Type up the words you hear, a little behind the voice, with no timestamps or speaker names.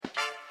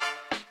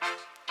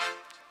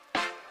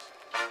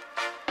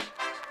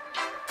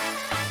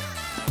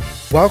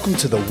Welcome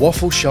to the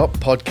Waffle Shop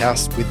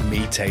podcast with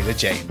me, Taylor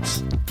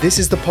James. This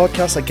is the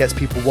podcast that gets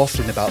people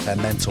waffling about their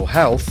mental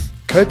health,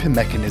 coping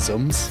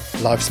mechanisms,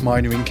 life's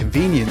minor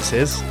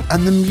inconveniences,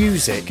 and the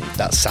music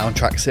that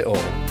soundtracks it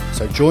all.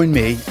 So join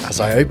me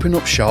as I open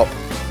up shop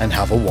and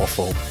have a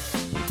waffle.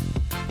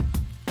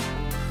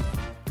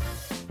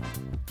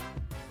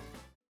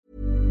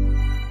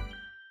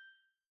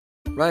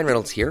 Ryan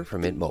Reynolds here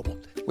from Mint Mobile.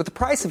 With the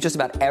price of just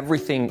about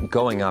everything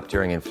going up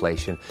during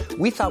inflation,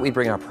 we thought we'd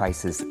bring our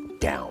prices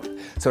down.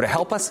 So to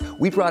help us,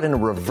 we brought in a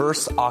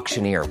reverse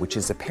auctioneer, which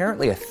is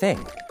apparently a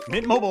thing.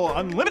 Mint Mobile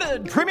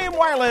Unlimited Premium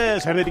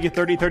Wireless. How to get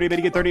 30, 30, bit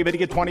to get 30, bit to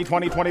get 20,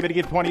 20, 20, bit to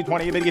get 20,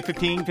 20, bit to get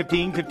 15,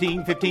 15,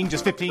 15, 15,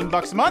 just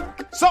 $15 a month?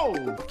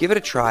 Sold! Give it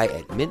a try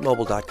at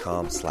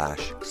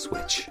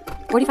mintmobile.com/switch.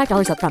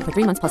 $45 up front for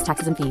 3 months plus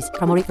taxes and fees.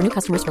 Promo rate for new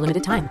customers for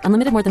limited time.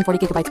 Unlimited more than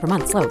 40 gigabytes per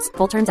month. Slows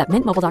full terms at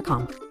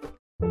mintmobile.com.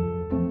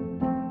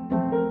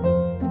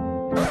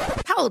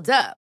 Hold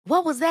up.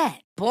 What was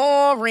that?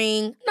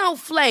 Boring. No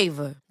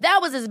flavor. That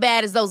was as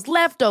bad as those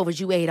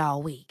leftovers you ate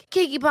all week.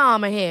 Keke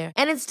Palmer here.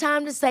 And it's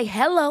time to say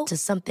hello to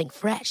something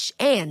fresh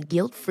and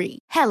guilt-free.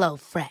 Hello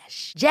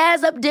Fresh.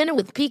 Jazz up dinner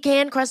with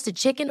pecan-crusted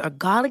chicken or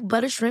garlic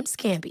butter shrimp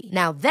scampi.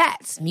 Now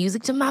that's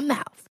music to my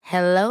mouth.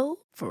 Hello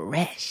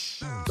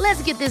Fresh.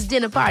 Let's get this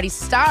dinner party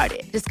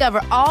started.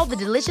 Discover all the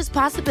delicious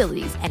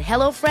possibilities at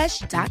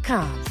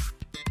hellofresh.com.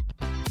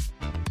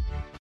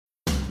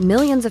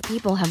 Millions of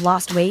people have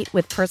lost weight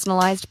with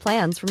personalized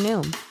plans from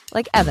Noom.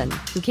 Like Evan,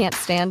 who can't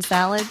stand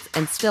salads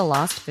and still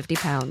lost 50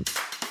 pounds.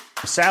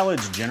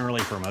 Salads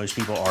generally for most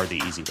people are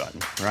the easy button,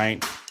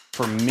 right?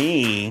 For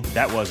me,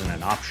 that wasn't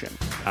an option.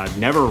 I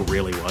never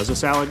really was a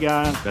salad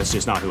guy. That's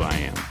just not who I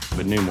am.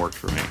 But Noom worked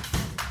for me.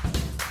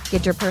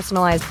 Get your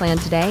personalized plan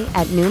today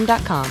at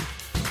Noom.com.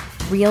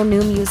 Real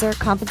Noom user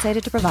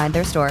compensated to provide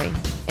their story.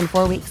 In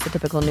 4 weeks, the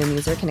typical Noom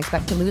user can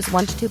expect to lose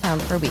 1 to 2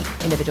 pounds per week.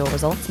 Individual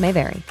results may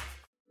vary.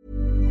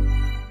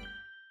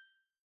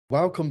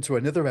 Welcome to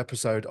another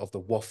episode of the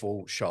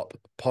Waffle Shop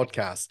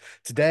podcast.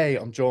 Today,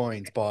 I'm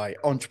joined by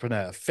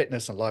entrepreneur,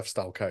 fitness and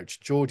lifestyle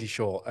coach, Geordie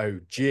Shore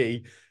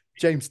OG,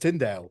 James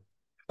Tindale.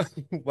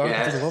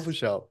 Welcome to the Waffle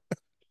Shop.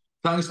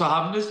 Thanks for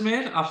having us,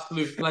 mate.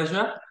 Absolute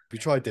pleasure. We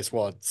tried this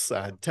once,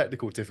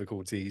 technical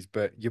difficulties,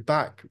 but you're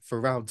back for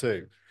round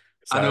two.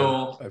 So I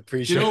know. I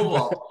appreciate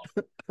Do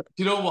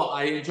you know what?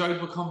 I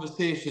enjoyed the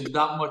conversation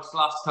that much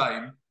last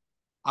time.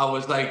 I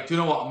was like, do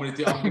you know what I'm going to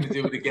do? I'm going to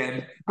do it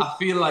again. I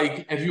feel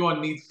like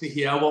everyone needs to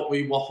hear what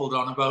we waffled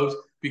on about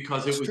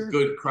because it was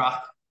good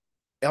crack.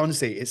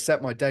 Honestly, it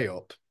set my day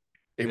up.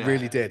 It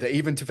really did.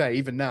 Even today,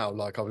 even now,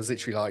 like I was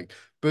literally like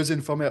buzzing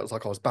from it. I was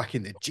like, I was back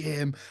in the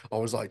gym. I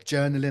was like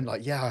journaling,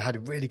 like, yeah, I had a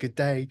really good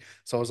day.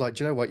 So I was like,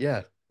 do you know what?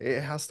 Yeah, it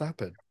has to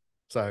happen.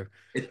 So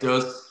it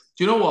does.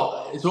 Do you know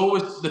what? It's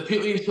always the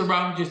people you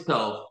surround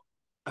yourself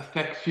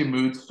affects your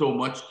mood so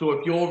much. So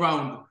if you're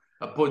around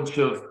a bunch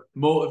of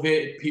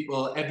motivated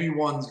people,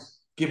 everyone's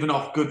giving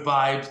off good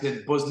vibes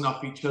and buzzing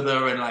off each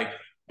other and like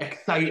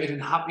excited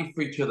and happy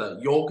for each other,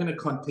 you're going to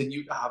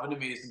continue to have an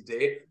amazing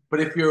day. But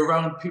if you're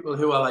around people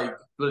who are like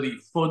bloody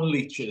fun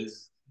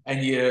leeches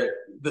and they're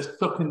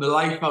sucking the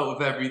life out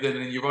of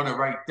everything and you're on a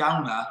right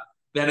downer,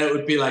 then it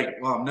would be like,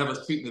 well, I'm never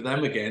speaking to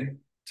them again.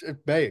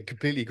 Mate,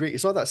 completely agree.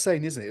 It's like that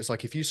saying, isn't it? It's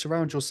like if you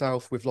surround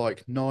yourself with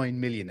like 9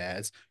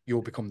 millionaires,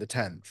 you'll become the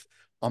 10th.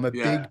 I'm a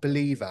big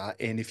believer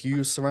in if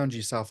you surround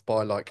yourself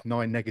by like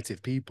 9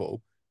 negative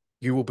people,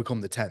 you will become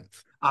the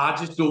 10th. I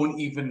just don't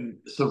even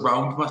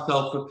surround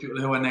myself with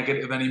people who are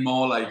negative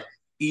anymore. Like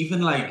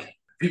even like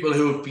people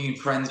who have been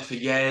friends for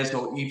years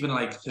or even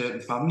like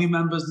certain family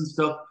members and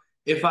stuff.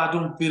 If I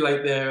don't feel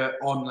like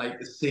they're on like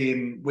the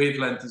same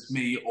wavelength as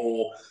me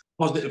or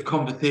positive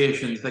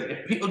conversations, like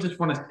if people just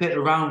want to sit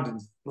around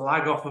and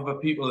flag off other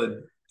people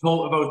and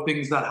talk about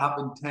things that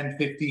happened 10,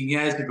 15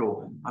 years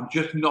ago, I'm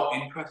just not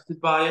interested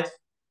by it.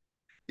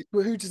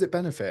 Well, who does it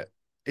benefit?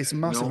 It's a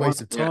massive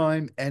waste of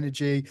time,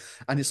 energy.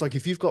 And it's like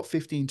if you've got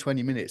 15,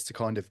 20 minutes to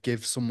kind of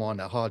give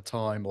someone a hard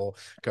time or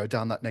go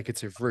down that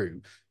negative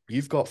route,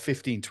 you've got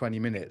 15, 20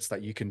 minutes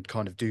that you can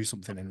kind of do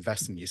something and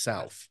invest in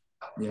yourself.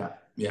 Yeah.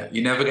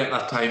 You never get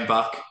that time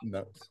back.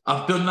 No.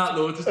 I've done that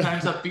loads of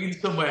times. I've been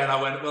somewhere and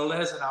I went, well,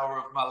 there's an hour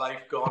of my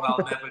life gone.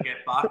 I'll never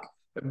get back.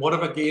 And what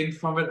have I gained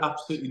from it?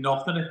 Absolutely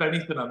nothing. If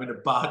anything, I'm in a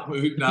bad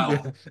mood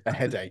now. A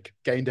headache.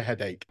 Gained a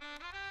headache.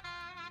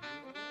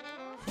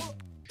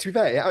 To be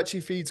fair, it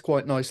actually feeds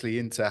quite nicely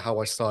into how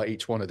I start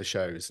each one of the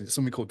shows. It's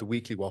something called the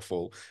Weekly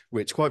Waffle,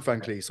 which quite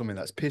frankly is something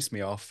that's pissed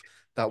me off,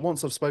 that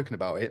once I've spoken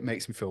about it, it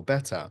makes me feel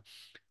better.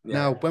 Yeah.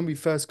 Now, when we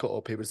first got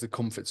up, it was the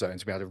comfort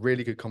zones. We had a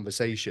really good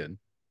conversation,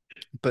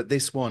 but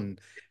this one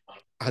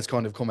has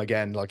kind of come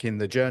again, like in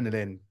the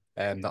journaling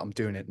that I'm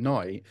doing at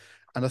night.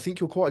 And I think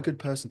you're quite a good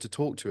person to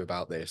talk to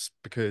about this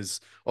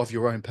because of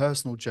your own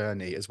personal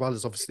journey, as well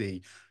as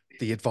obviously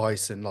the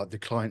advice and like the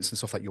clients and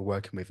stuff that you're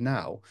working with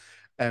now.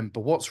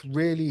 But what's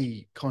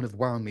really kind of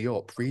wound me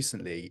up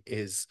recently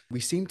is we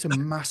seem to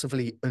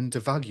massively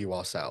undervalue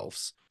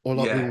ourselves, or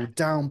like we will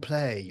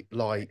downplay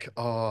like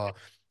our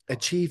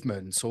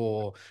achievements,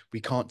 or we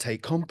can't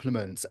take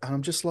compliments. And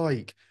I'm just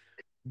like,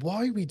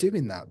 why are we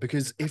doing that?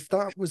 Because if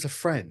that was a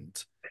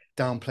friend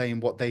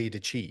downplaying what they had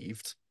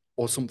achieved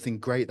or something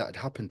great that had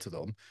happened to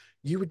them,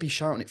 you would be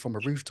shouting it from the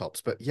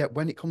rooftops. But yet,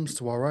 when it comes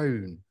to our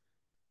own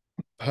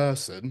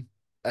person,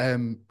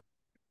 um,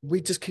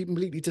 we just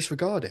completely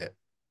disregard it.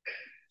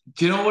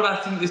 Do you know what I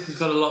think this has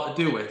got a lot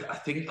to do with? I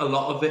think a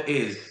lot of it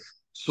is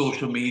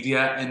social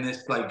media and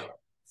this like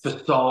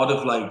facade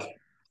of like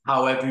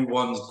how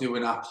everyone's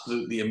doing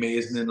absolutely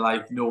amazing in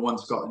life. No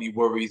one's got any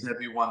worries.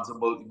 Everyone's a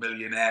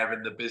multi-millionaire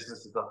and the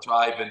businesses are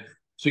thriving.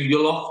 So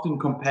you'll often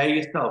compare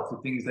yourself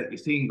to things that you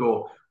see and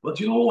go, well,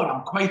 do you know what?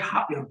 I'm quite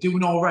happy. I'm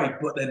doing all right.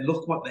 But then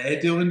look what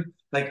they're doing.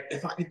 Like,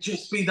 if I could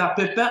just be that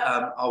bit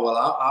better, oh,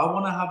 well, I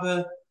want to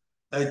have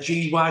a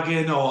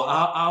G-Wagon or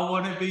I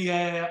want to be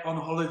on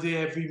holiday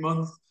every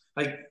month.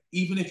 Like,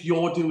 even if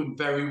you're doing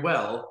very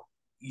well,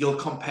 you'll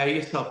compare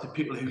yourself to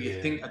people who you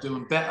Yeah. think are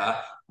doing better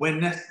when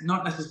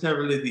not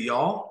necessarily they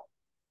are.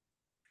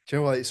 Do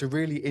you know what? It's a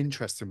really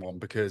interesting one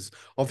because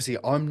obviously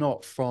I'm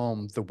not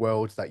from the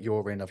world that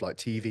you're in of like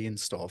TV and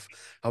stuff.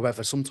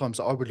 However, sometimes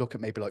I would look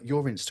at maybe like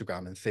your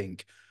Instagram and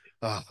think,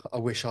 ah, I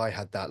wish I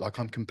had that. Like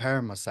I'm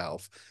comparing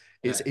myself.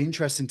 It's Yeah.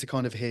 interesting to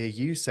kind of hear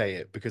you say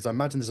it because I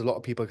imagine there's a lot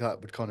of people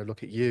that would kind of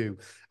look at you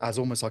as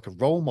almost like a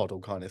role model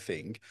kind of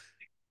thing.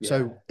 Yeah.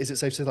 So is it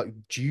safe to say like,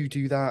 do you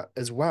do that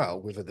as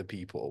well with other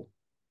people?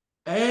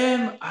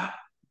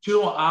 Do you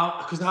know what?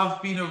 Because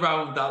I've been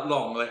around that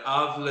long, like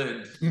I've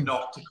learned Mm.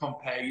 not to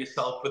compare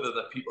yourself with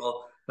other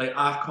people. Like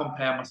I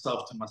compare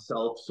myself to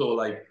myself. So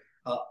like,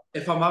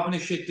 if I'm having a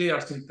shit day or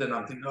something,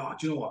 I'm thinking, oh,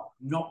 do you know what?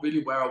 I'm not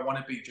really where I want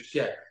to be just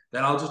yet.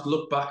 Then I'll just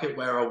look back at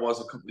where I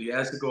was a couple of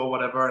years ago or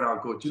whatever, and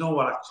I'll go, do you know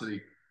what?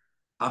 Actually,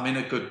 I'm in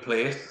a good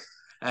place.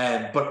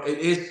 But it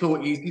is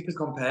so easy to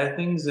compare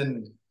things.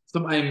 And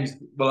sometimes,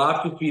 well,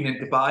 I've just been in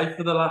Dubai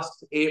for the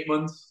last 8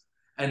 months,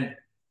 and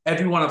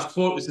everyone I've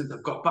spoken to since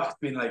I've got back has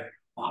been like,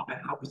 oh,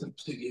 man, that was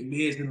absolutely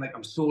amazing. Like,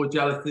 I'm so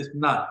jealous, this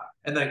and that.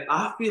 And like,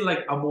 I feel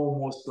like I'm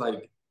almost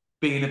like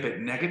being a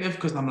bit negative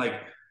because I'm like,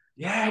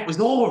 yeah, it was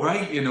all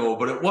right,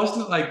 but it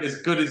wasn't like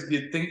as good as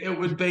you'd think it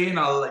would be. And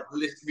I'll like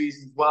list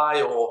reasons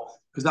why, or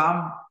because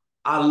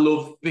I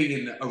love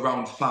being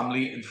around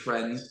family and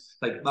friends.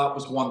 Like that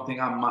was one thing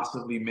I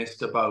massively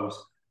missed about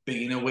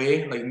being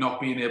away, like not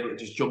being able to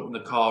just jump in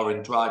the car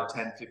and drive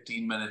 10,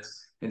 15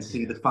 minutes and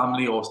see Yeah. the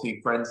family or see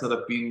friends that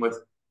I've been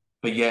with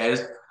for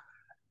years.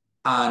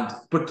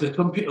 But to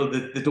some people,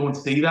 they don't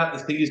see that.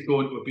 They see us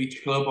going to a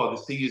beach club or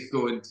they see us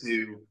going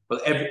to,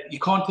 well, you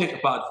can't take a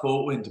bad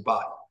photo in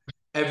Dubai.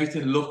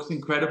 Everything looks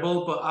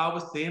incredible. But I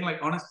was saying, like,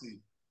 honestly,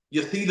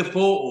 you see the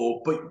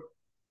photo, but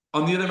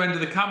on the other end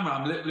of the camera,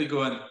 I'm literally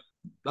going,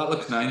 that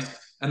looks nice.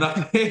 And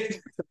that's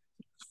it.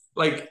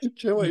 Like, Do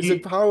you know what? It's a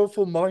you,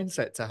 powerful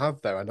mindset to have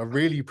though, and I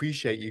really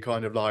appreciate you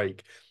kind of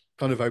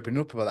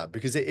opening up about that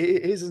because it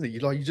is, isn't it?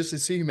 You just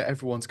assume that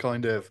everyone's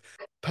kind of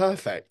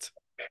perfect.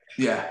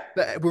 yeah,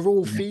 But we're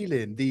all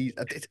feeling the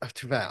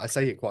to be fair, I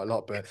say it quite a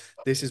lot, but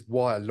this is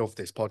why I love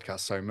this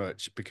podcast so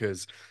much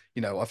because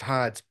I've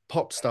had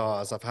pop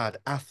stars, I've had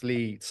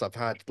athletes, I've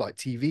had like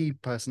TV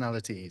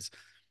personalities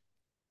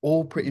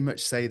all pretty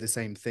much say the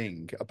same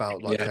thing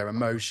about like yeah, their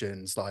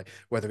emotions, like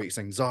whether it's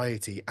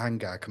anxiety,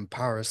 anger,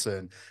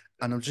 comparison.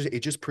 And it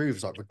just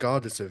proves like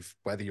regardless of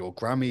whether you're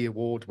Grammy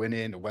award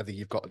winning or whether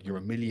you're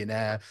a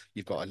millionaire,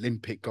 you've got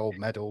Olympic gold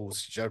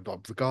medals,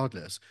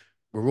 regardless,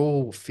 we're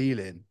all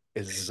feeling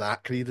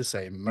exactly the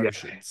same yeah.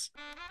 emotions.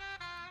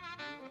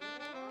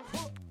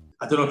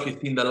 I don't know if you've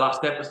seen the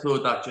last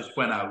episode that just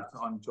went out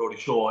on Geordie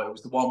Shore. It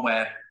was the one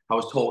where I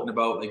was talking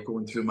about like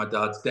going through my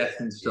dad's death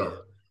and stuff. Yeah.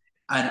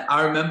 And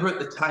I remember at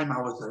the time I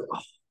was like,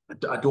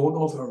 oh, I don't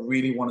know if I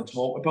really want to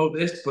talk about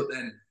this. But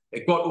then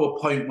it got to a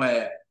point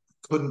where I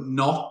couldn't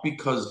not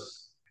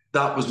because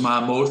that was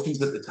my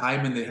emotions at the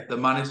time. And they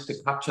managed to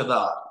capture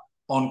that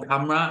on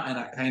camera. And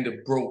I kind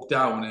of broke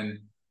down and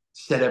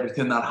said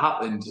everything that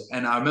happened.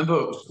 And I remember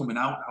it was coming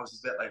out. And I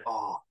was a bit like,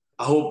 oh,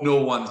 I hope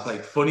no one's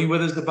like funny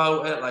with us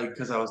about it. Like,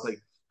 because I was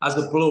like, as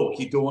a bloke,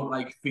 you don't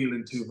like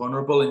feeling too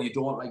vulnerable and you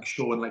don't like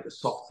showing like a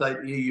soft side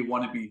to you. You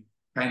want to be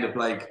kind of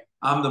like,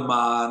 I'm the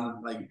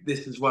man, like,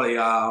 this is what I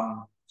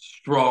am,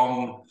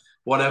 strong,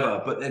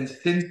 whatever. But then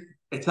since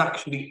it's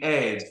actually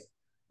aired,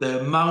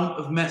 the amount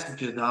of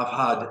messages I've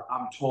had,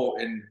 I'm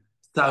talking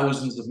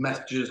thousands of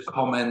messages,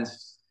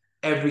 comments,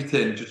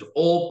 everything, just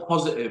all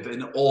positive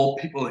and all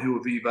people who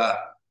have either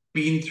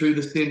been through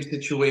the same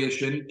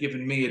situation,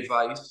 given me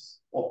advice,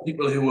 or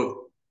people who have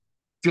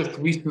just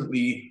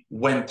recently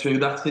went through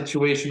that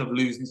situation of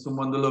losing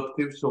someone they love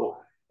to. So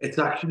it's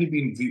actually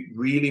been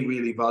really,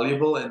 really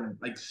valuable. And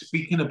like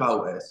speaking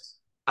about it,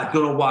 I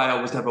don't know why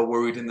I was ever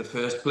worried in the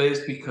first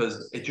place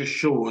because it just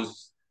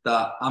shows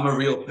that I'm a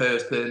real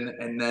person.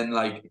 And then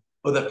like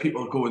other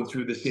people going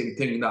through the same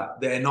thing,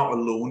 that they're not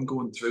alone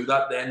going through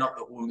that. They're not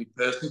the only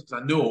person.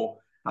 Because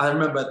I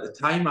remember at the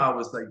time I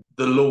was like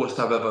the lowest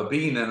I've ever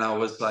been. And I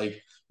was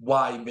like,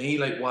 why me?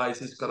 Like, why is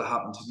this got to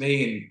happen to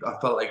me? And I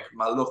felt like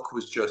my luck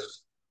was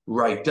just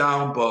right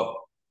down. But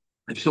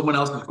if someone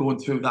else is going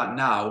through that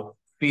now,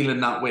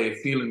 feeling that way,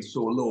 feeling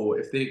so low,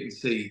 if they can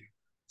see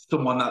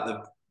someone that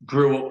they've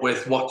grew up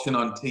with watching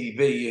on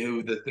TV,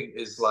 who they think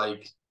is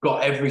like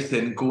got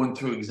everything, going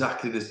through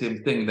exactly the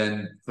same thing,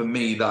 then for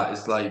me that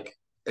is like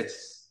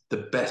it's the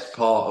best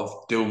part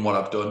of doing what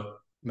I've done.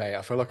 Mate,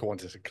 I feel like I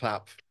wanted to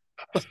clap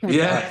with that.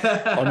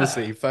 Yeah.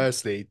 Honestly,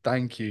 firstly,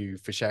 thank you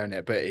for sharing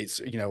it. But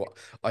it's,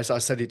 I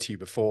said it to you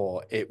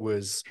before, it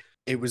was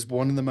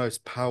one of the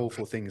most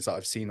powerful things that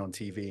I've seen on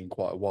TV in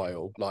quite a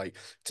while. Like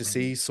to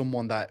see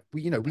someone that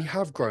we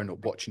have grown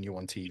up watching you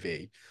on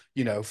TV,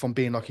 from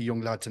being like a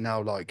young lad to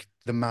now like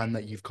the man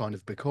that you've kind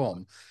of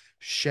become,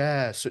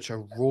 share such a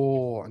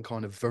raw and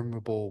kind of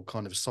vulnerable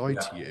kind of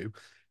side to Yeah. you.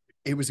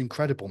 It was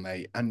incredible,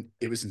 mate, and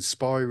it was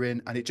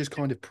inspiring, and it just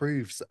kind of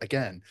proves that,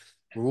 again,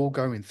 we're all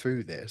going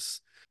through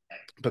this.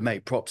 But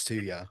mate, props to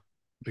you Yeah.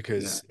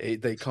 because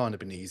they can't have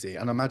been easy.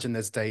 And I imagine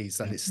there's days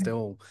and it's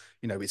still,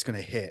 it's going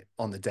to hit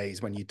on the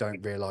days when you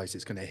don't realize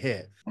it's going to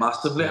hit.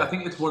 Massively. I But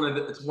think it's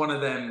one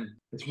of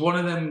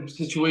them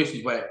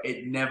situations where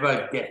it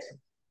never gets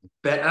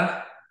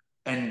better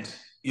and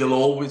you'll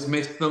always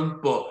miss them,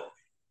 but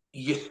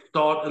you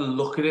start to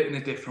look at it in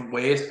a different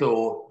way.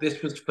 So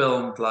this was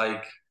filmed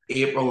like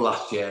April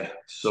last year.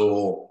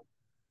 So,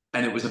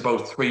 and it was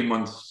about 3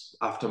 months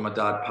after my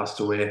dad passed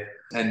away.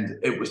 And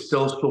it was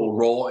still so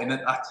raw. And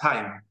at that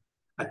time,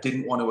 I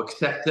didn't want to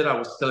accept it. I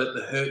was still at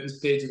the hurting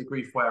stage of the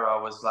grief where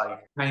I was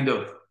like kind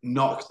of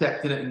not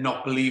accepting it and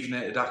not believing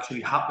it had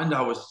actually happened.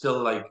 I was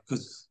still like,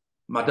 because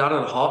my dad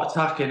had a heart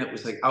attack and it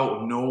was like out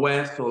of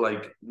nowhere. So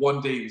like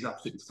one day he was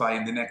absolutely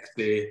fine. The next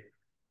day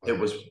it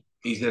was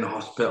he's in a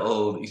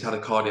hospital, he's had a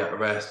cardiac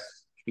arrest,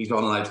 he's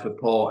on life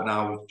support, and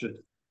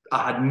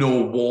I had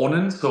no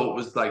warning. So it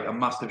was like a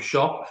massive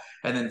shock.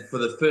 And then for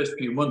the first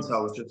few months I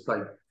was just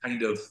like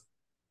kind of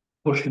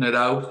pushing it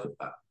out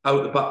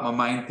the back of my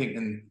mind,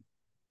 thinking,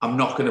 I'm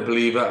not going to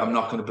believe it. I'm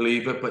not going to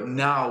believe it. But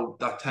now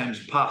that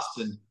time's passed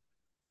and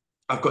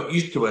I've got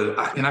used to it.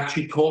 I can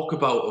actually talk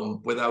about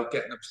them without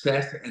getting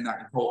upset, and I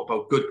can talk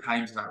about good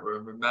times and I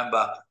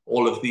remember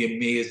all of the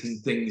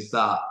amazing things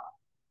that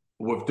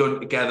we've done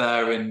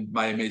together in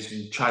my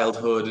amazing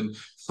childhood and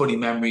funny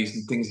memories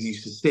and things I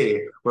used to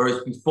say.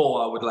 Whereas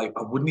before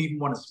I wouldn't even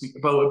want to speak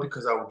about it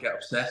because I would get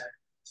upset.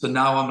 So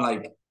now I'm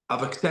like,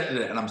 I've accepted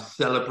it and I'm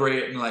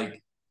celebrating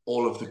like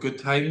all of the good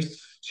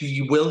times. So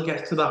you will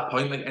get to that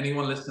point, like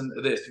anyone listening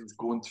to this who's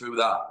going through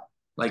that,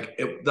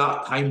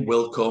 that time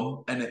will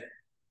come, and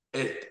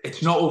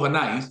it's not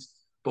overnight,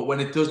 but when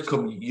it does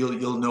come,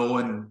 you'll know.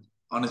 And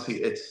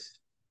honestly,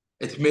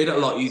 it's made it a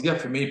lot easier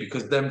for me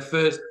because them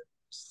first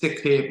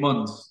 6 to 8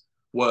 months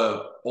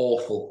were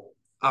awful,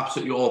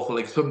 absolutely awful.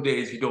 Like some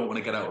days you don't want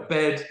to get out of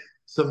bed.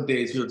 Some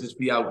days you'll just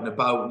be out and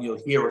about and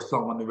you'll hear a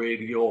song on the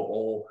radio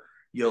or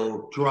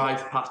you'll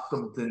drive past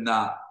something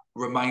that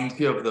reminds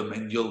you of them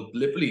and you'll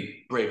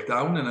literally break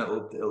down and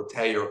it'll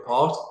tear you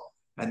apart.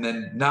 And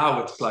then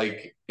now it's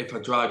like if I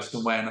drive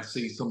somewhere and I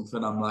see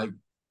something, I'm like,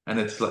 and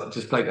it's like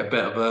just like a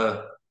bit of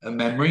a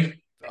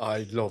memory.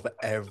 I love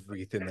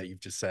everything that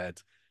you've just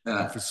said. And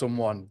Yeah. for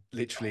someone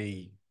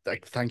literally,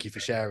 like, thank you for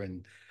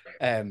sharing.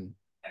 Um,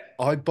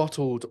 I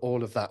bottled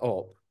all of that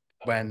up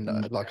when,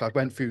 like, I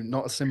went through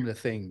not a similar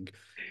thing,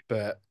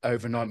 but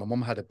overnight, my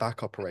mum had a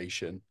back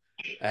operation,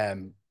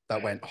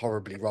 that went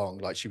horribly wrong.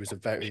 Like, she was a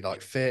very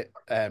like fit,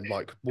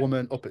 like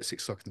woman up at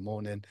 6 o'clock in the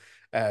morning.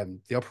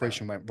 The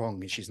operation went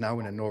wrong, and she's now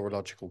in a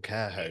neurological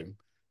care home.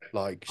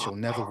 Like, she'll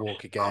never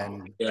walk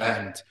again, Yeah.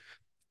 and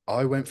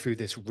I went through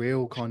this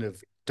real kind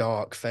of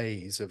dark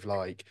phase of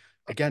like,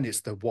 again,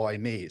 it's the why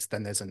me? It's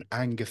then there's an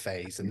anger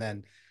phase. And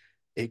then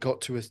it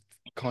got to a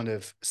kind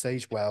of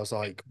stage where I was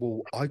like,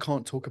 well, I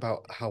can't talk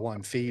about how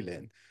I'm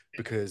feeling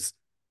because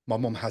my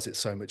mom has it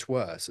so much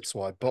worse.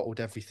 So I bottled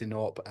everything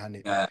up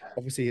and Yeah.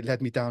 obviously it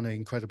led me down an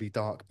incredibly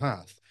dark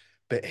path.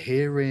 But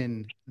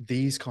hearing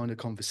these kind of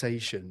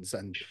conversations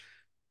and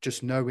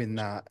just knowing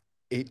that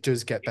it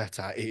does get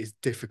better, it is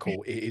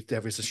difficult.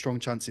 There is a strong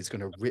chance it's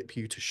going to rip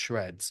you to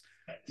shreds,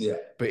 Yeah.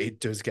 but it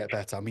does get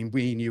better. I mean,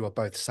 we and you are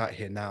both sat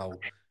here now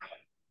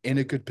in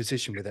a good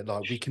position with it.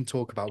 Like we can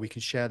talk about, we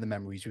can share the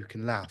memories, we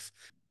can laugh.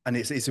 And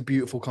it's a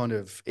beautiful kind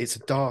of, it's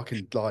a dark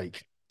and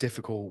like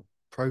difficult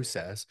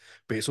process,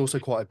 but it's also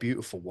quite a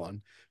beautiful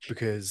one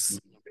because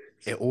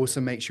it also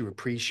makes you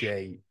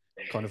appreciate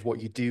kind of what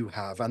you do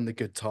have and the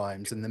good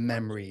times and the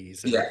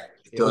memories. And Yeah.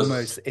 It it does.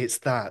 almost, it's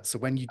that. So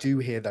when you do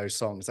hear those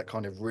songs that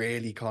kind of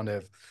really kind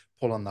of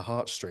pull on the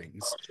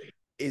heartstrings,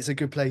 it's a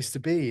good place to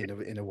be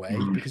in a way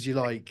because you're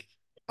like,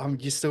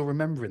 you're still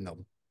remembering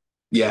them.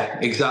 Yeah,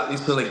 exactly.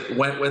 So like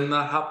when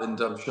that happened,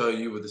 I'm sure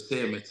you were the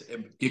same.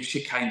 It gives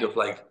you kind of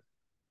like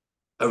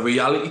a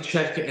reality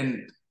check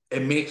and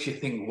it makes you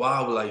think,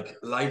 wow, like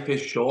life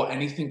is short,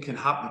 anything can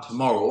happen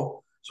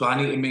tomorrow. So I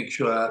need to make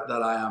sure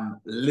that I am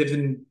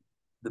living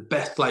the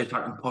best life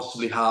I can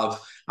possibly have.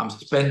 I'm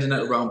spending it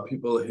around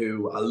people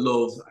who I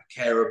love, I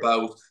care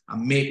about.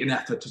 I'm making an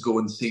effort to go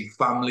and see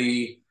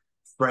family,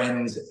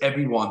 friends,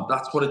 everyone.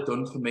 That's what it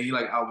done for me.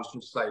 Like I was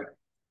just like,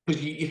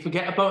 because you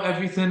forget about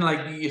everything.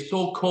 Like you're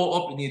so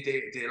caught up in your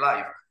day-to-day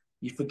life,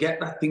 you forget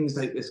that things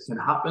like this can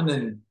happen,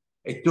 and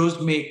it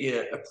does make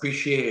you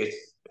appreciate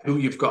who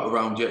you've got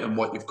around you and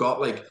what you've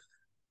got. Like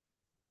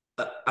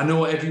I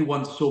know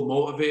everyone's so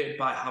motivated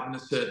by having a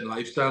certain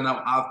lifestyle.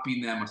 Now, I've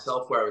been there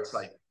myself where it's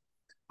like,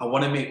 I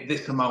want to make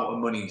this amount of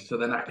money so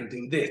then I can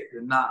do this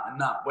and that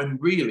and that. When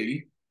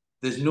really,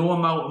 there's no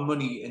amount of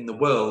money in the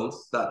world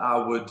that I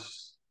would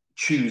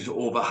choose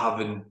over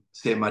having,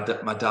 say, my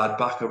dad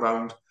back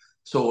around.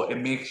 So it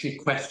makes you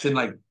question,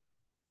 like,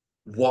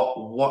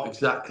 what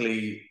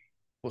exactly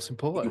What's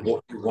important?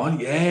 what you want.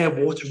 Yeah,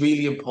 what's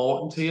really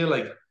important to you.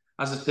 Like,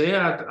 as I say,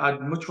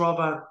 I'd much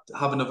rather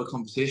have another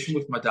conversation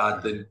with my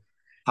dad than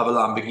have a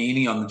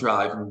Lamborghini on the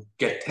drive and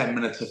get 10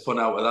 minutes of fun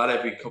out of that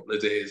every couple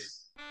of days.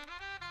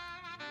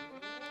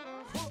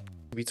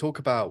 We talk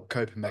about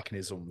coping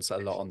mechanisms a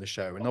lot on the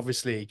show, and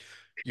obviously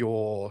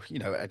you're,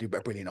 a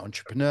brilliant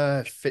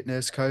entrepreneur,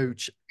 fitness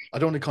coach. I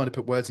don't want to kind of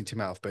put words into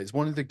your mouth, but it's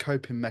one of the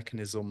coping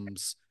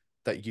mechanisms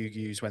that you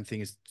use when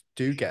things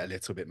do get a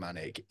little bit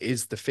manic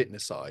is the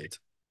fitness side.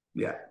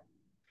 Yeah.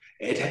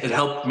 It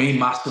helped me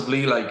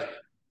massively. Like,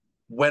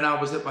 when I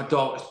was at my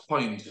darkest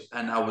point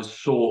and I was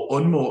so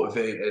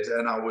unmotivated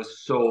and I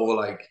was so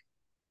like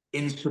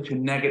in such a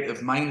negative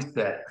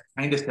mindset,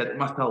 I kind of said to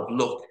myself,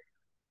 look,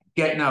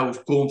 getting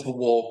out, going for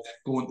walks,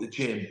 going to the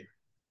gym,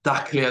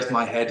 that clears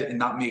my head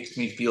and that makes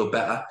me feel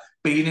better.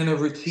 Being in a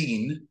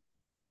routine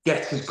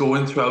gets us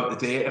going throughout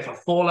the day. If I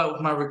fall out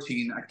of my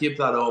routine, I give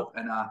that up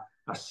and I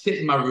sit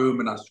in my room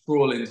and I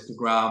scroll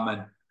Instagram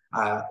and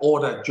I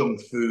order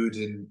junk food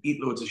and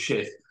eat loads of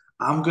shit.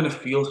 I'm going to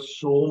feel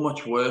so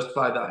much worse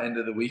by that end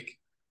of the week.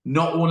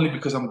 Not only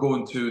because I'm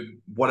going to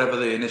whatever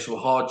the initial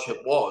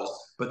hardship was,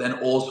 but then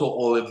also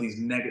all of these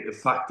negative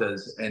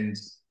factors and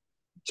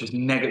just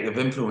negative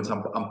influence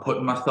I'm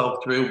putting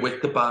myself through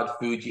with the bad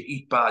food. You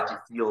eat bad, you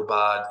feel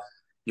bad,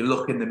 you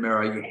look in the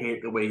mirror, you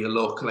hate the way you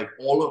look. Like,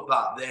 all of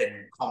that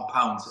then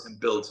compounds and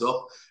builds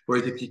up.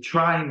 Whereas if you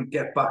try and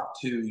get back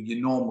to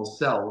your normal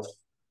self,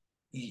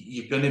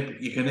 you're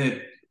gonna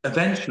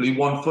eventually,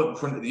 one foot in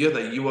front of the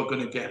other, you are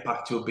gonna get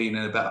back to being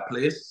in a better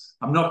place.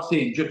 I'm not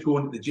saying just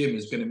going to the gym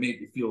is going to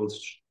make you feel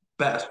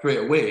better straight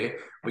away,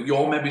 but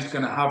you're maybe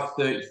going to have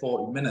 30,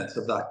 40 minutes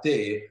of that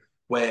day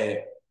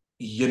where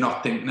you're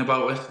not thinking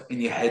about it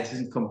and your head's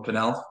in something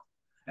else.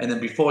 And then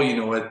before you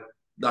know it,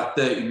 that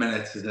 30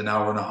 minutes is an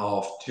hour and a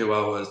half, 2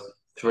 hours,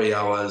 3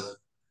 hours.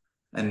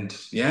 And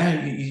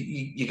yeah,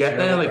 you get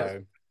there. What, like,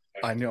 though?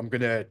 I know I'm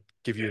gonna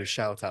give you a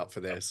shout out for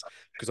this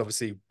because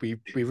obviously we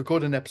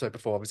recorded an episode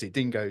before. Obviously, it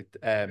didn't go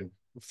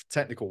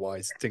technical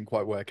wise, didn't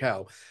quite work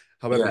out.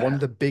 However, one yeah, of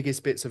the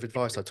biggest bits of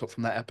advice I took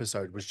from that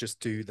episode was just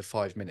do the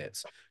 5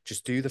 minutes.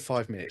 Just do the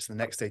 5 minutes. The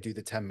next day, do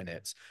the 10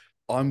 minutes.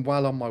 I'm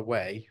well on my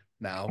way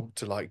now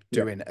to like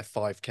yeah, doing a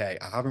 5K.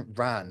 I haven't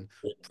ran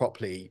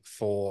properly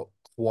for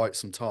quite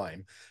some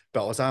time,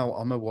 but I was out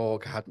on my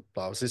walk. I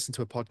was listening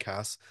to a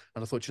podcast,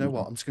 and I thought, you know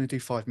what? I'm just going to do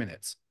 5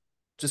 minutes.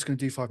 Just going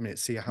to do 5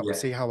 minutes. yeah,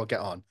 See how I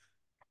get on.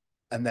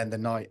 And then the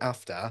night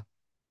after,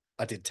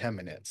 I did 10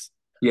 minutes.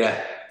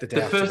 yeah. The day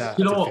The after first, that,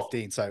 you I know did what?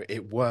 15. So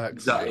it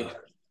worked for Exactly. me.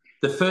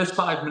 The first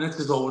 5 minutes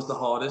is always the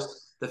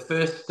hardest. The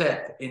first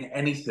step in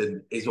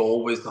anything is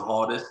always the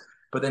hardest.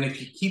 But then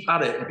if you keep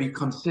at it and be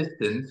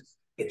consistent,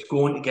 it's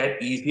going to get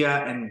easier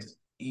and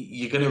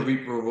you're going to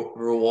reap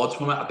rewards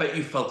from it. I bet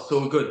you felt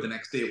so good the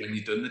next day when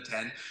you've done the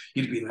 10.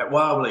 You'd be like,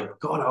 wow, like,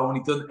 God, I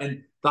only done.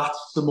 And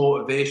that's the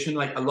motivation.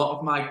 Like, a lot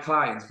of my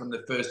clients, when they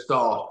first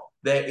start,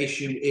 their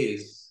issue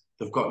is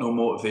they've got no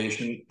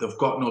motivation, they've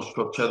got no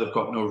structure, they've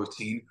got no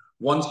routine.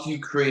 Once you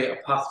create a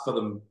path for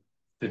them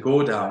to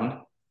go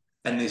down,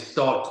 and they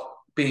start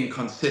being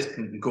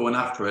consistent and going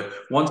after it,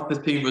 once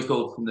they see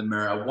results in the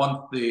mirror, once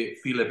they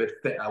feel a bit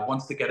fitter,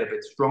 once they get a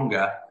bit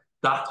stronger,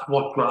 that's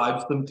what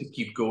drives them to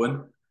keep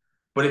going.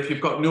 But if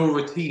you've got no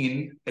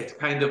routine, it's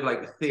kind of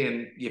like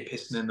saying you're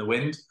pissing in the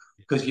wind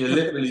because you're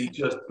literally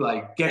just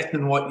like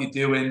guessing what you're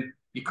doing.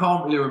 You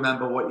can't really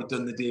remember what you've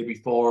done the day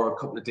before or a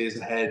couple of days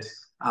ahead,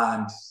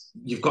 and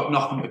you've got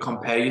nothing to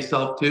compare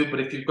yourself to. But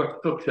if you've got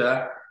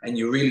structure and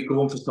you're really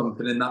going for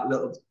something in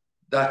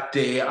that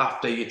day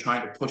after you're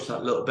trying to push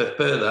that little bit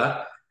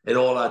further, it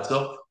all adds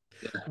up.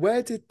 Yeah.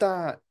 Where did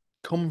that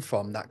come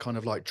from? That kind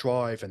of like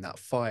drive and that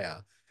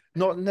fire?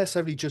 Not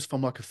necessarily just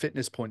from like a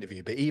fitness point of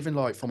view, but even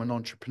like from an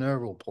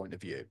entrepreneurial point of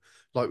view.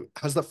 Like,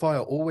 has that fire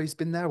always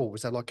been there, or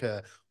was there like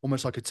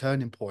almost like a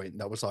turning point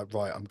that was like,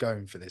 right, I'm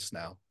going for this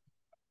now?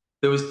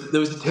 There was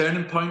a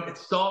turning point. It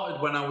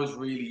started when I was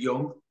really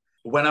young.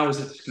 When I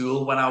was at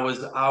school,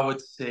 I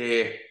would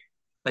say,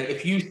 like,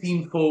 if you've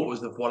seen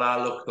photos of what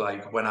I looked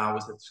like when I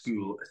was at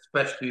school,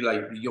 especially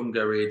like the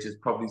younger ages,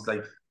 probably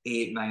like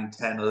 8, 9,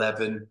 10,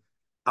 11,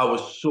 I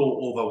was so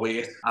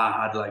overweight. I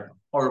had like a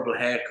horrible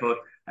haircut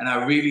and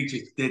I really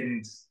just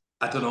didn't,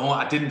 I don't know,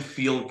 I didn't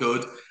feel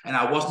good. And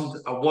I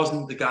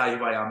wasn't the guy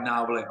who I am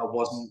now. Like, I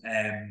wasn't,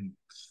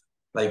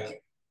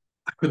 like,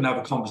 I couldn't have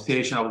a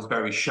conversation. I was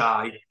very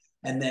shy.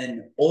 And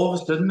then all of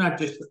a sudden,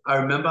 I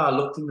remember I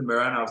looked in the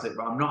mirror and I was like,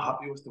 well, I'm not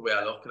happy with the way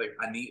I look. Like,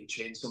 I need to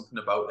change something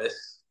about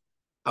this.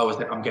 I was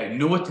like, I'm getting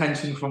no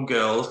attention from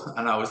girls.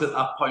 And I was at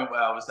that point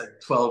where I was like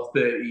 12,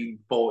 13,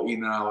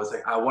 14. And I was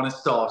like, I want to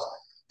start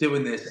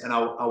doing this. And I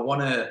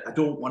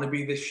don't want to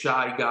be this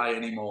shy guy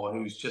anymore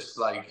who's just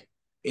like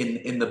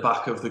in the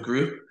back of the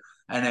group.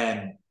 And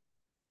then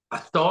I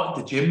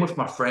started the gym with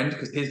my friend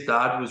because his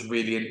dad was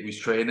really into his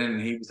training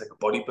and he was like a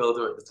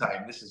bodybuilder at the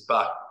time. This is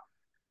back,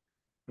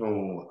 as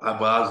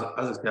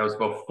I say, I was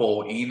about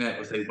 14. It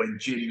was like when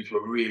gyms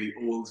were really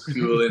old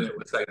school and it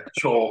was like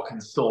chalk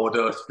and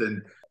sawdust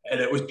and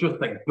it was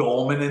just like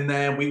dormant in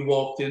there. We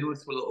walked in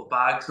with little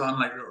bags on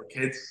like little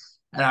kids.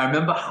 And I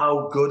remember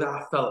how good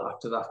I felt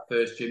after that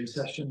first gym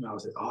session. I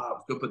was like, oh, that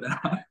was good. But then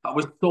I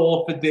was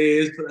sore for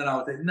days. But then I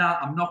was like, nah,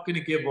 I'm not going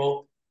to give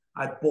up.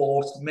 I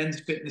bought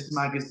Men's Fitness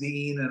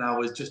magazine and I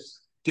was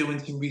just doing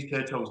some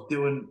research. I was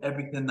doing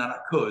everything that I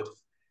could.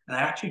 And I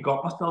actually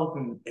got myself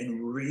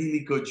in really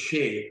good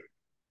shape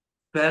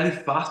fairly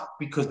fast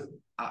because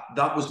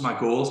that was my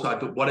goal. So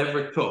whatever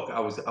it took, I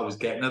was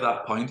getting to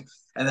that point.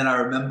 And then I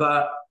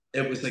remember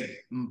it was like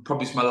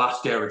probably my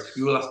last year at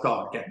school. I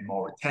started getting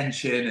more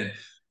attention and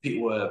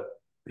people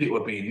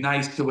were being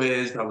nice to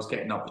us. I was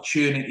getting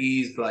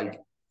opportunities, like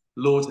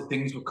loads of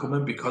things were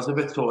coming because of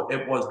it. So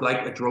it was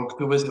like a drug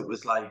to us. It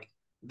was like,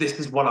 this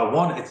is what I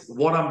want. It's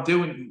what I'm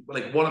doing,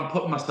 like what I'm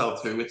putting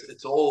myself through.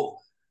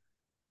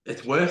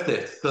 It's worth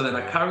it. So then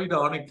I carried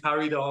on and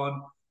carried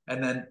on.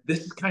 And then this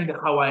is kind of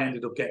how I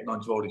ended up getting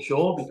on Geordie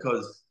Shore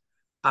because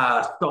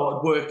I started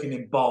working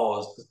in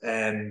bars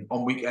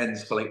on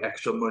weekends for like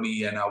extra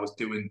money. And I was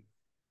doing,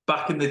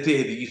 back in the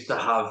day, they used to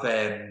have,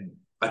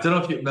 I don't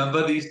know if you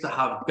remember, they used to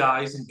have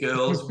guys and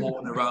girls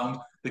walking around.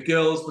 The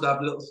girls would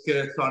have little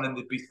skirts on and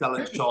they'd be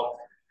selling shots.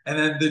 And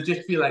then there'd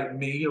just be like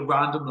me, a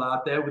random lad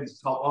there with his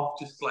top off,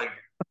 just like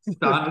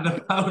standing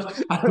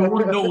about. I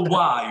don't know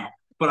why,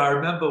 but I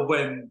remember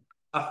when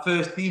I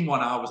first seen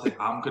one, I was like,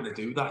 I'm going to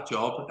do that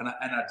job. And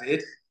I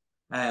did.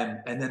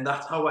 And then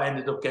that's how I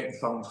ended up getting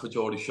found for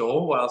Geordie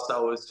Shore, whilst I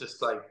was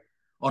just like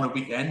on a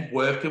weekend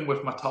working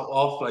with my top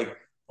off, like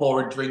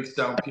pouring drinks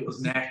down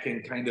people's neck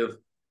and kind of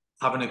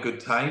having a good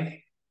time.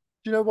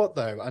 Do you know what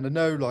though? And I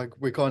know like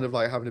we're kind of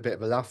like having a bit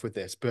of a laugh with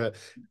this, but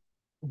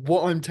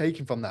what I'm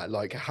taking from that,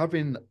 like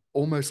having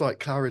almost like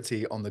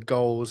clarity on the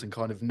goals and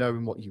kind of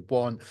knowing what you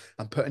want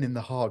and putting in the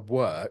hard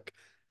work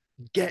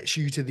gets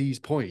you to these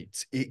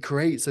points. It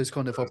creates those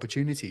kind of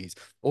opportunities,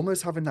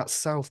 almost having that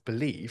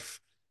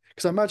self-belief.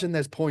 Because I imagine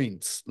there's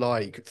points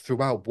like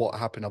throughout what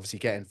happened, obviously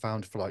getting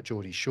found for like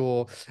Geordie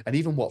Shore and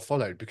even what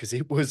followed, because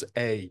it was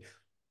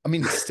I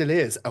mean, it still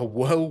is a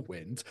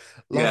whirlwind.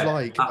 Yeah,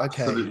 Like,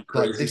 okay,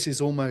 like this is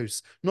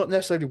almost not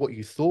necessarily what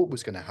you thought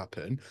was going to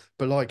happen,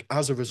 but like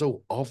as a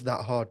result of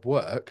that hard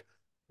work,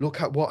 look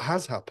at what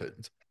has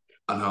happened.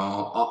 I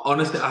know.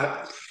 Honestly,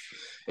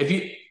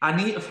 I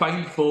need to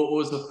find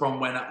photos of from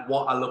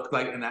what I looked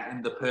like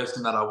and the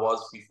person that I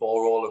was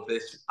before all of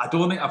this. I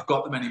don't think I've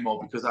got them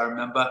anymore because I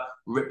remember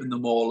ripping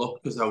them all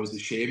up because I was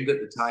ashamed at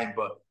the time.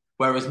 But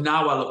whereas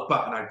now I look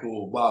back and I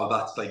go, wow,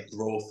 that's like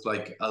growth.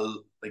 Like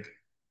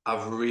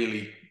I've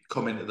really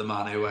come into the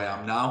man who I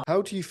am now.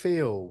 How do you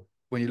feel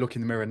when you look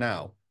in the mirror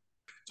now?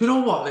 Do you know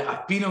what? Like,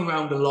 I've been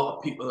around a lot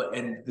of people,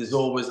 and there's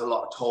always a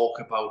lot of talk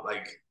about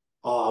like,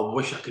 oh, I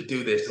wish I could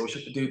do this. I wish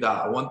I could do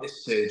that. I want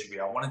this surgery.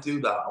 I want to do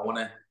that. I want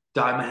to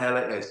dye my hair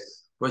like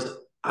this. Whereas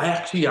I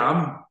actually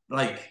am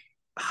like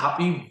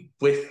happy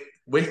with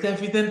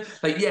everything.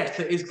 Like, yes,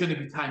 there is going to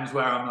be times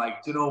where I'm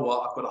like, do you know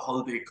what? I've got a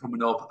holiday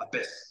coming up.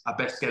 I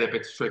best get a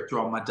bit stricter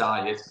on my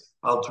diet.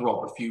 I'll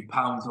drop a few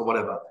pounds or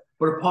whatever.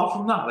 But apart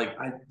from that, like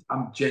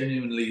I'm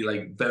genuinely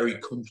like very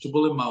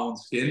comfortable in my own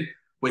skin.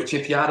 Which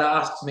if you had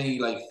asked me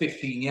like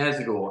 15 years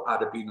ago,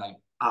 I'd have been like,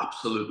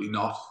 absolutely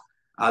not.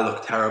 I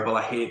look terrible.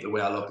 I hate the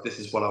way I look. This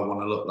is what I want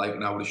to look like,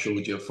 and I would have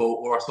showed you a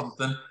photo or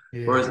something.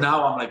 Yeah. Whereas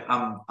now I'm like,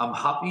 I'm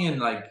happy and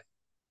like,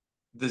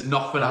 there's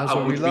nothing That's I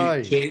what we would like.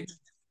 really change.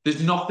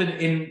 There's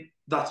nothing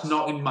that's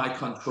not in my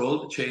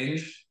control to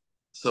change.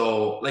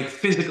 So like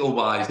physical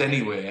wise,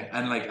 anyway,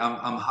 and like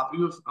I'm happy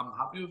with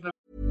it.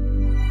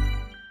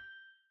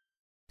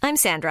 I'm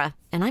Sandra,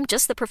 and I'm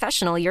just the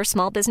professional your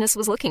small business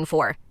was looking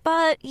for.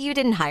 But you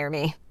didn't hire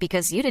me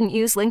because you didn't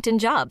use LinkedIn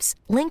Jobs.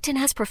 LinkedIn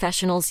has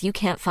professionals you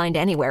can't find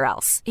anywhere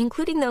else,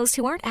 including those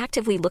who aren't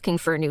actively looking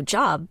for a new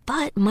job,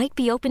 but might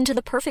be open to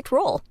the perfect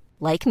role,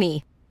 like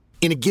me.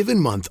 In a given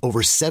month,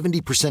 over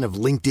 70% of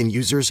LinkedIn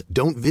users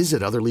don't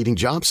visit other leading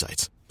job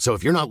sites. So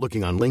if you're not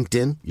looking on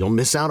LinkedIn, you'll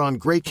miss out on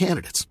great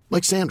candidates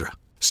like Sandra.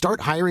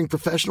 Start hiring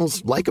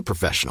professionals like a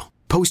professional.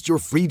 Post your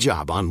free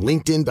job on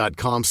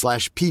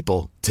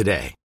linkedin.com/people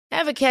today.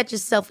 Ever catch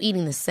yourself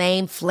eating the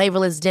same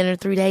flavorless dinner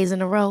 3 days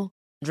in a row?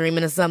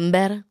 Dreaming of something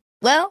better?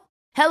 Well,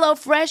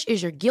 HelloFresh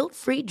is your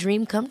guilt-free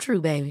dream come true,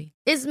 baby.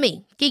 It's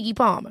me, Keke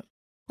Palmer.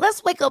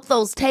 Let's wake up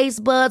those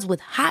taste buds with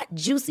hot,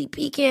 juicy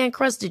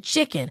pecan-crusted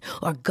chicken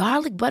or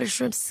garlic butter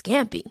shrimp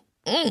scampi.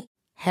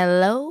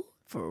 Hello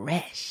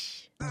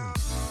Fresh.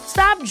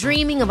 Stop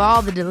dreaming of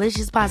all the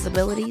delicious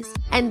possibilities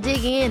and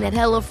dig in at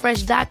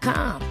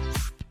HelloFresh.com.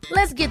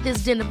 Let's get this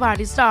dinner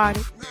party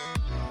started.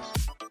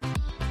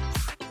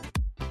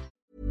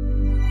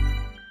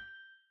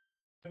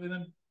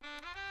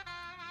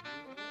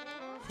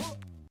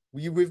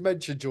 We've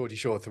mentioned Geordie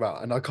Shore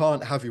throughout, and I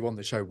can't have you on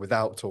the show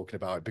without talking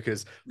about it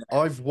because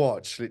I've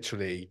watched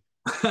literally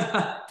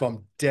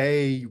from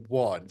day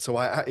one. So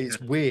Yeah, it's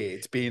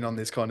weird being on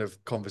this kind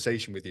of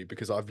conversation with you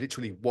because I've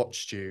literally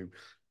watched you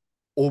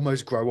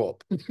almost grow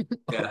up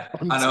yeah,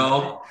 on I TV.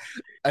 know.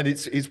 And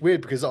it's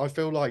weird because I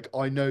feel like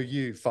I know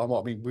you far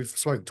more. I mean, we've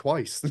spoken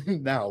twice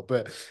now,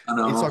 but I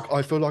it's know. like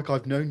I feel like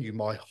I've known you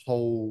my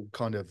whole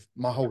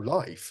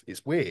life.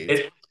 It's weird.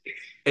 It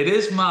it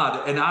is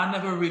mad, and I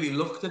never really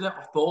looked at it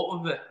or thought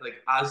of it like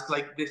as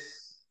like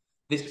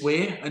this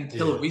way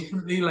until Yeah.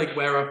 recently, like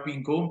where I've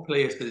been going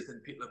places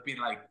and people have been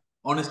like,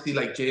 honestly,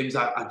 like James,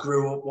 I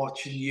grew up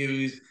watching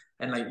yous,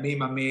 and like me and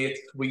my mates,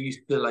 we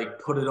used to like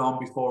put it on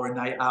before a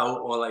night out,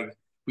 or like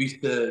we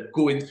used to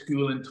go in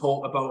school and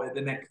talk about it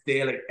the next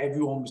day. Like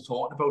everyone was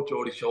talking about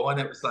Geordie Shaw, and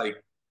it was like,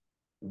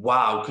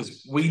 wow,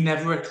 because we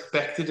never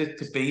expected it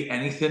to be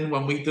anything.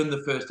 When we done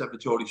the first ever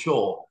Geordie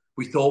Shore,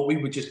 we thought we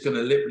were just going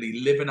to literally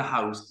live in a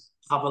house,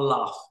 have a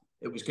laugh.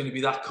 It was going to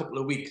be that couple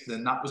of weeks,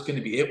 and that was going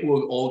to be it. We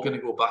were all going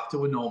to go back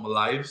to our normal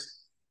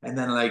lives. And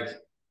then, like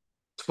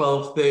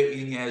 12,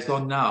 13 years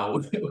on now,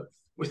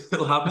 we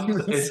still haven't.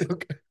 So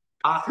good.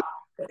 I,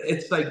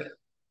 it's like,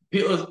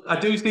 people, I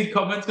do see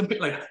comments and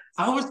people like,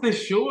 how is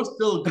this show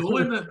still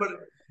going? But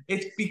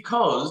it's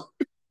because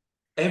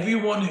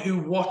everyone who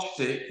watched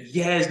it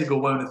years ago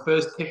when it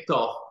first kicked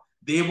off,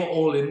 they were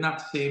all in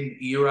that same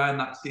era and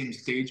that same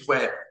stage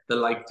where they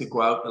like to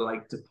go out, they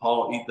like to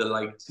party, they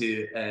like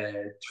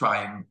to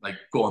try and like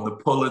go on the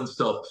pull and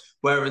stuff.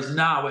 Whereas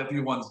now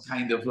everyone's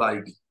kind of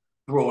like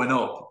growing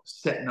up,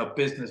 setting up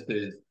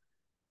businesses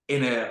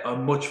in a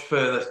much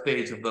further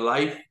stage of the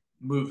life,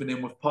 moving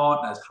in with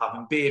partners,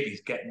 having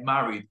babies, getting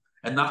married.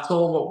 And that's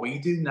all what we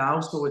do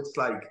now. So it's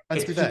like, And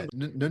to be it's just, fair,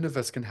 none of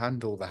us can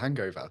handle the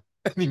hangover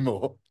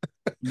anymore.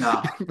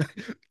 nah.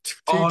 Two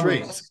Oh, no.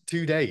 drinks,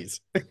 2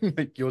 days.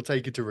 You're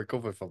taken to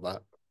recover from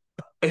that.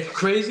 It's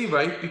crazy,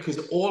 right?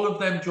 Because all of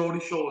them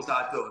Geordie shows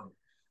I've done,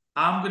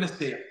 I'm going to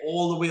say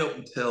all the way up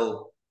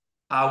until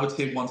I would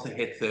say once I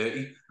hit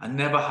 30, I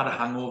never had a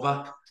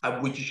hangover. I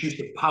would just used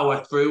to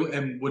power through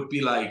and would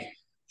be like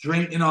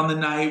drinking on the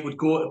night, would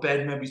go to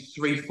bed maybe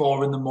 3,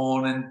 4 in the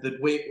morning.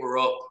 They'd wake her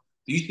up.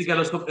 They used to get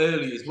us up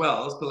early as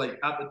well. So, like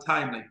at the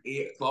time, like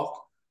 8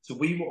 o'clock. So,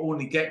 we were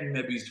only getting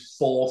maybe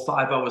 4 or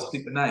 5 hours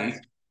sleep a night.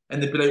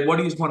 And they'd be like, what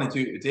do you want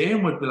to do today?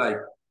 And we'd be like,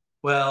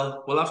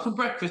 well, we'll have some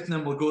breakfast and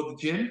then we'll go to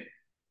the gym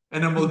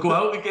and then we'll go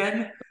out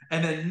again.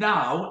 And then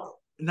now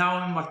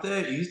I'm in my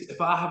 30s. If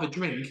I have a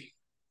drink,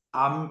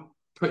 I'm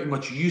pretty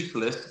much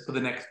useless for the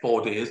next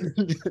 4 days.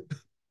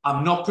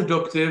 I'm not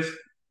productive.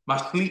 My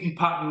sleeping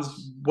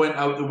patterns went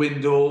out the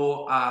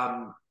window.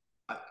 I've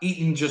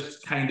eaten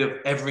just kind of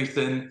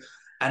everything,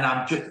 and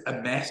I'm just a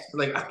mess.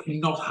 Like I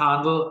cannot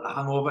handle a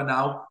hangover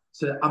now.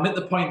 So I'm at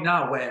the point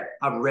now where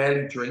I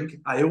rarely drink.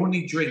 I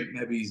only drink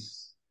maybe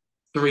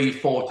 3,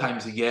 4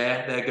 times a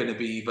year. They're going to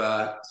be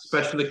either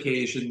special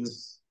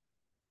occasions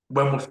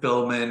when we're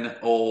filming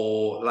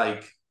or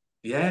like,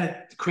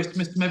 yeah,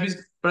 Christmas maybe.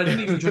 But I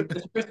didn't even drink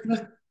this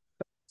Christmas.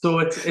 So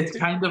it's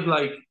kind of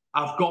like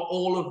I've got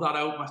all of that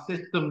out my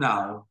system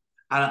now,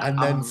 and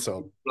And then I'm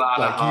some.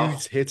 glad I Like you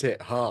have. hit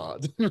it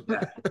hard.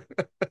 Yeah,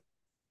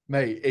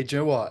 Mate, do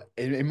you know what?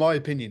 In my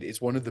opinion, it's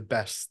one of the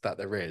best that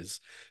there is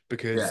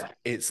because yeah,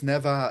 it's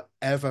never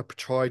ever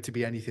tried to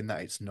be anything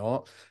that it's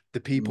not. The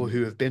people mm,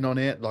 who have been on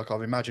it, like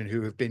I imagine,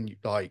 who have been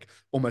like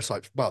almost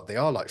like, well, they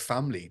are like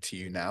family to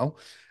you now.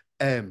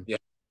 Um, yeah,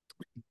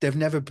 they've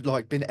never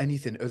like been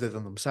anything other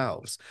than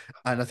themselves,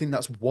 and I think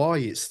that's why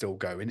it's still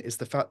going, is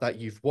the fact that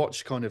you've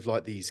watched kind of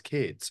like these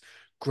kids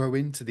grow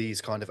into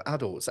these kind of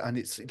adults, and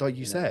it's like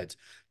you yeah, said,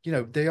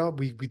 they are,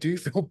 we do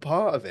feel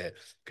part of it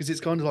because it's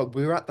kind of like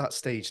we're at that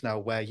stage now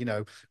where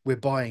we're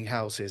buying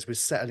houses, we're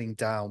settling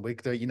down, we're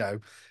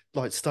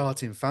like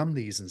starting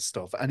families and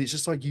stuff, and it's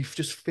just like you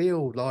just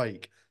feel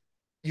like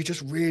you're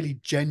just really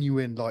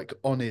genuine, like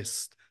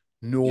honest,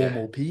 yeah,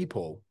 normal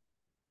people.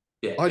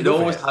 yeah. I It love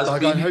always it. has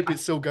Like, I been. hope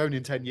it's still going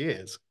in 10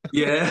 years.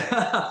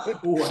 Yeah.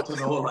 Oh, I don't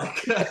know.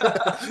 Like,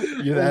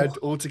 You're there oh,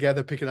 all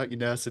together picking out your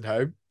nursing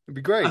home. It'd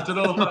be I great. don't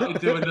know if I could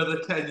do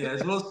another 10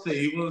 years. We'll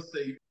see. We'll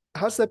see.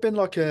 Has there been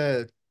like I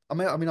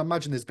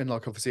imagine there's been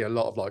like obviously a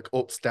lot of like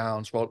ups,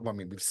 downs. Well, I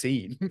mean, we've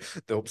seen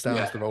the ups, downs,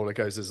 Yeah. the roller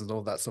coasters, and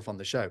all that stuff on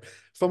the show.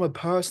 From a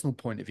personal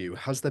point of view,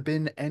 has there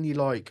been any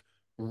like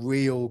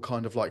real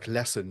kind of like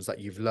lessons that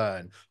you've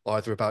learned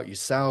either about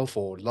yourself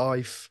or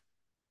life?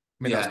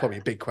 I mean, that's Yeah. probably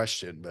a big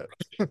question, but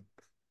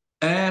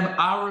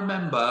I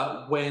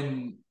remember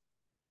when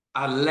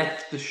I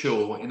left the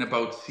show in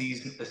about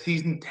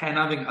season 10,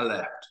 I think I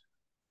left.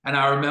 And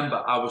I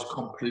remember I was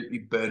completely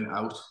burnt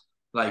out.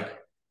 Like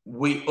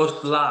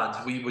us lads,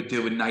 we were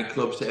doing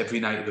nightclubs every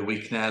night of the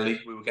week nearly.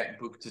 We were getting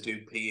booked to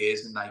do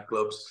PAs and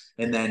nightclubs.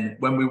 And then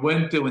when we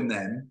weren't doing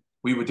them,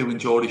 we were doing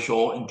Geordie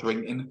Shore and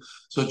drinking.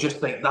 So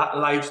just like that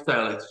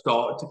lifestyle, it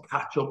started to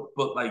catch up.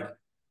 But like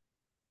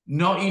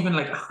not even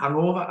like a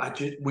hangover.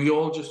 We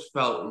all just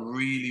felt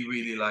really,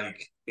 really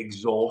like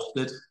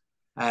exhausted.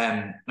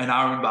 And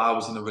I remember I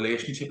was in a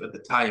relationship at the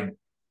time,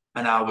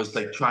 and I was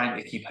like trying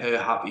to keep her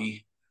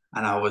happy,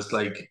 and I was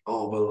like,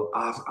 oh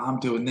well, I'm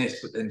doing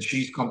this, but then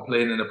she's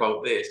complaining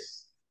about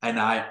this, And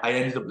I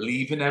ended up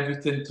leaving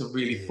everything to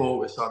really Yeah.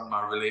 focus on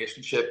my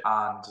relationship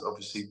and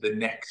obviously the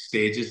next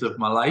stages of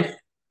my life.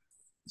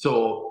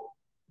 So,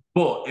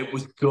 but it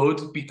was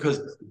good because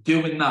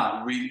doing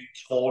that really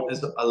taught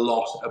us a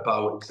lot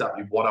about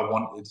exactly what I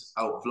wanted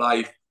out of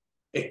life.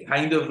 It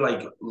kind of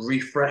like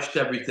refreshed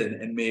everything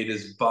and made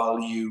us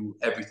value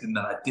everything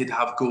that I did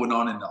have going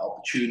on and the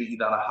opportunity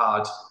that I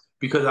had.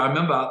 Because I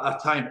remember at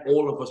that time,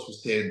 all of us were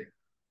saying,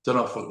 don't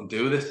know if we can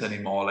do this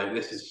anymore. Like,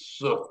 this is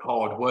such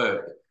hard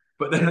work.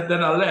 But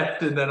then I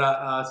left and then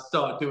I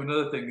started doing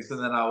other things.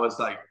 And then I was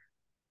like,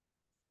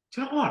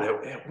 do you know what?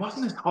 It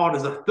wasn't as hard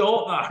as I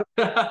thought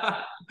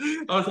that.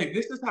 I was like,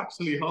 this is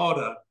actually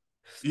harder.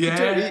 But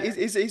Yeah.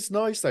 it's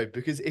nice though,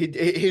 because it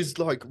is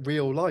like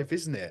real life,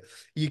 isn't it?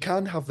 You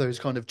can have those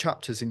kind of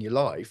chapters in your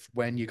life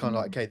when you kind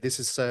of like, okay, this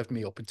has served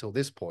me up until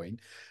this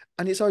point,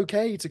 and it's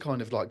okay to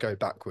kind of like go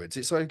backwards.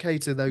 It's okay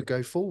to though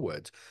go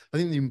forward. I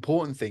think the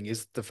important thing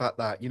is the fact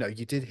that, you know,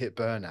 you did hit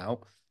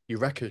burnout, you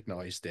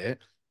recognized it,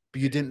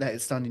 but you didn't let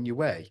it stand in your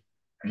way.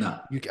 No, And then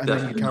you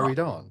definitely not. carried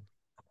on.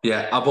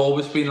 Yeah, I've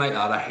always been like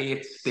that. I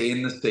hate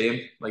staying the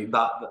same. Like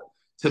that,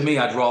 to me,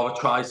 I'd rather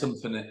try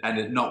something and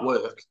it not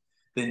work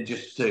than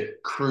just to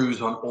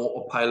cruise on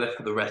autopilot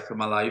for the rest of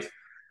my life.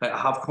 Like I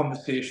have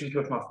conversations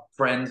with my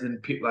friends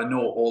and people I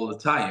know all the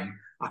time.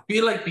 I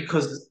feel like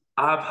because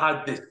I've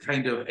had this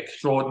kind of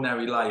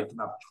extraordinary life and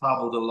I've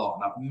traveled a lot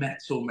and I've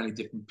met so many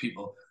different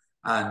people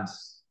and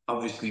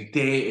obviously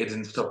dated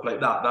and stuff like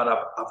that, that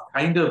I've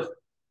kind of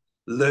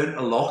learned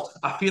a lot.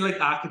 I feel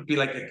like I could be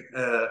like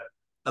a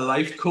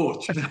life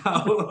coach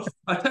now.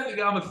 I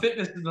technically I'm a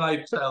fitness and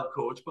lifestyle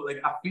coach, but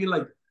like I feel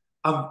like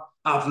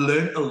I've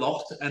learned a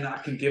lot and I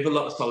can give a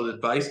lot of solid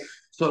advice.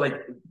 So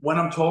like when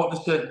I'm talking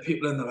to certain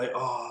people and they're like,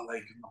 oh,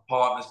 like my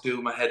partner's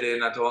doing my head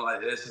in, I don't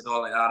like this, I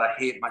don't like that, I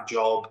hate my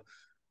job.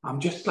 I'm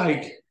just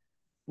like,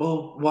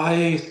 well, why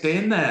are you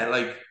staying there?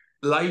 Like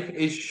life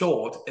is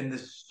short and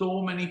there's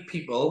so many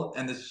people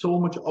and there's so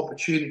much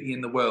opportunity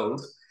in the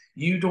world.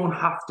 You don't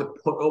have to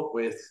put up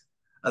with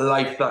a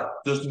life that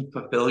doesn't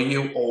fulfill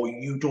you or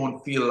you don't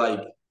feel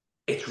like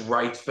it's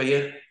right for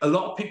you. A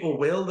lot of people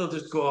will, they'll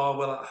just go, oh,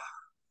 well,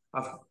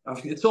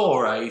 it's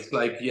all right.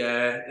 Like,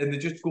 yeah. And they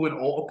just go in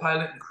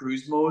autopilot and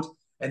cruise mode.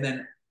 And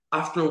then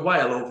after a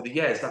while, over the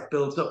years, that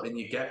builds up and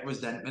you get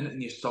resentment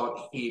and you start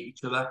to hate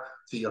each other.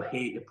 So you'll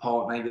hate your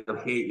partner, you'll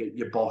hate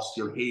your boss,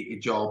 you'll hate your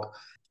job.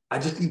 I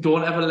just think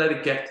don't ever let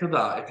it get to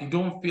that. If you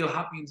don't feel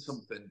happy in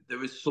something,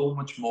 there is so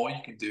much more you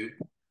can do.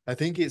 I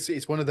think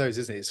it's one of those,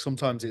 isn't it?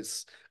 Sometimes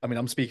it's, I mean,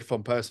 I'm speaking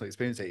from personal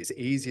experience here. It's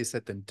easier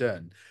said than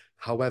done.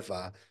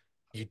 However,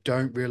 you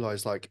don't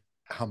realize like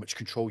how much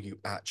control you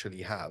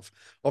actually have.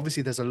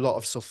 Obviously, there's a lot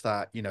of stuff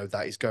that, you know,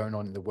 that is going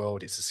on in the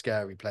world. It's a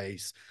scary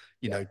place,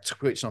 you know,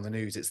 twitching on the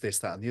news, it's this,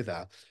 that, and the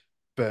other.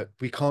 But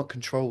we can't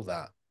control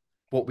that.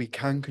 What we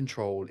can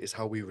control is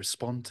how we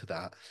respond to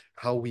that,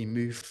 how we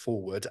move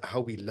forward, how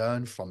we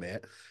learn from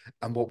it,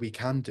 and what we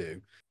can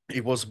do.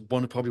 It was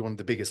probably one of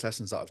the biggest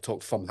lessons that I've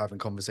took from having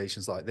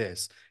conversations like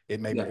this. It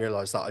made me Yeah.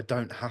 realize that I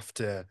don't have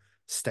to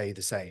stay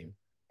the same.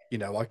 You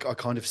know, I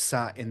kind of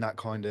sat in that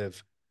kind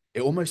of,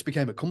 it almost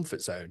became a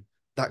comfort zone,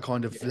 that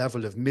kind of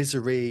level of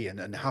misery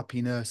and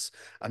happiness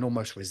and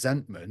almost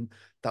resentment,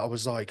 that I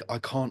was like, I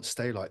can't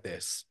stay like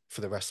this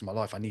for the rest of my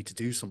life. I need to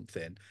do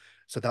something.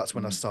 So that's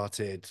when I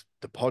started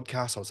the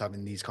podcast. I was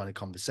having these kind of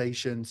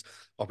conversations.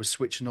 I was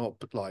switching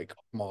up like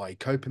my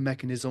coping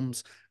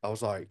mechanisms. I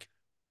was like,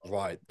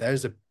 right,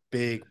 there's a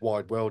big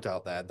wide world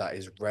out there that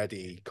is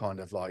ready kind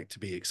of like to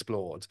be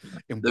explored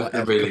in There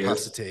whatever really is.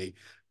 capacity.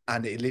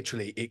 And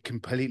it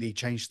completely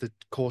changed the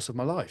course of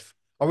my life.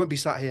 I wouldn't be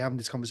sat here having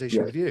this conversation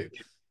Yeah. with you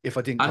if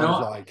I didn't I kind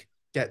of know. like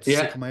get sick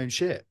Yeah. of my own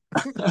shit.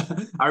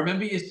 I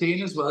remember you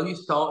saying as well, you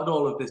started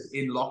all of this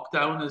in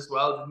lockdown as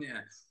well, didn't you?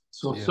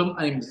 So Yeah.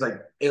 sometimes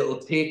like it'll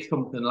take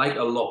something like a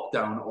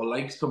lockdown or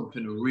like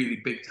something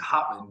really big to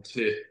happen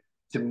to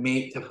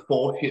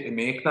force you to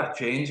make that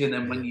change. And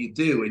then when Yeah. you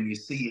do and you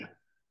see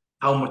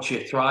how much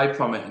you thrive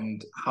from it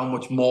and how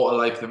much more to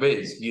life there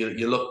is,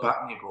 you look back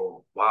and you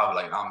go, wow,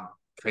 like I'm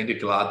kind of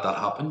glad that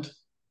happened.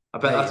 I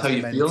bet Mate, that's how it's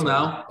you feel mental.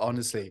 now.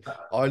 Honestly,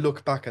 I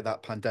look back at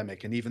that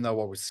pandemic, and even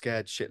though I was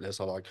scared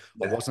shitless, I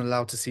Yeah. wasn't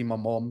allowed to see my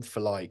mom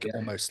for like Yeah.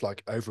 almost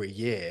like over a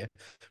year,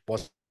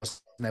 wasn't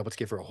able to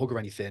give her a hug or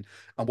anything.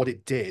 And what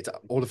it did,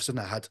 all of a sudden,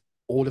 I had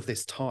all of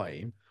this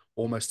time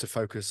almost to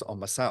focus on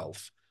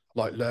myself,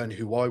 like learn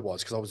who I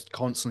was, because I was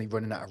constantly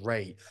running at a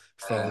rate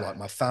for like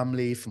my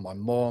family, for my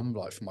mom,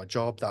 like for my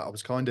job, that I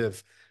was kind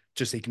of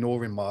just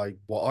ignoring my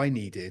what I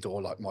needed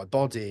or like my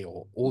body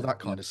or all that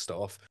kind of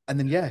stuff. And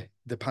then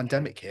the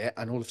pandemic hit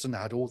and all of a sudden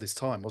I had all this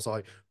time. I was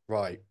like,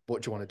 right,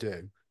 what do you want to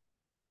do?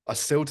 I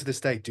still to this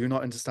day do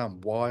not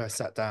understand why I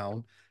sat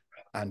down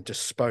and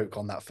just spoke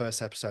on that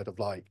first episode of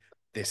like,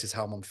 this is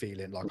how I'm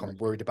feeling. Like I'm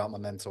worried about my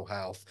mental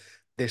health,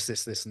 this,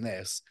 and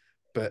this.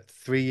 But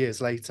 3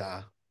 years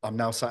later, I'm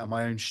now sat in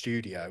my own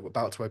studio,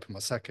 about to open my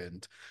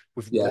second,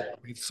 Yeah.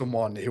 with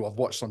someone who I've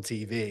watched on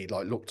TV,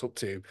 like looked up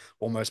to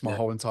almost my Yeah.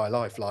 whole entire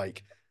life.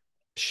 Like,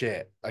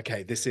 shit,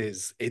 okay, this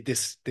is it.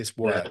 This Yeah.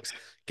 works.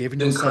 Giving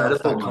It's yourself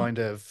incredible, that man. kind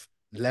of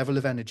level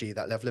of energy,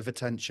 that level of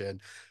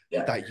attention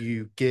that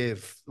you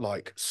give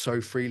like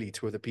so freely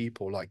to other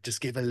people, like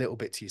just give a little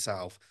bit to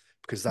yourself,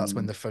 because that's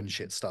when the fun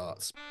shit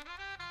starts.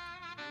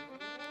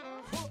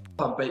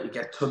 I bet you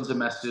get tons of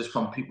messages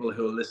from people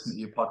who are listening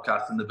to your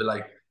podcast and they'll be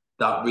like,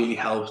 that really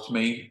helped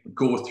me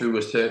go through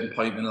a certain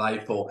point in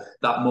life, or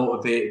that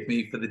motivated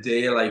me for the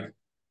day. Like,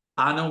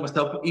 I know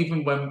myself,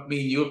 even when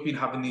me and you have been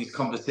having these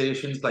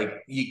conversations,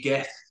 like you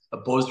get a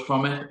buzz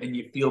from it and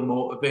you feel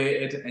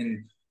motivated,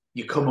 and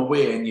you come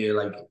away and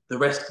you're like, the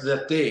rest of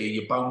that day,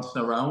 you're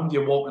bouncing around,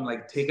 you're walking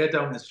like Tigger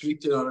down the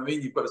street, you know what I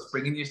mean? You've got a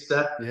spring in your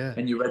step Yeah.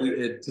 and you're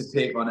ready to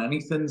take on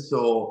anything.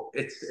 So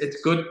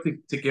it's good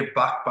to give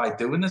back by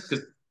doing this,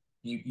 because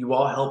you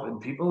are helping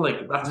people.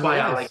 Like, that's why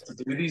I like to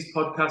do these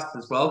podcasts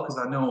as well, because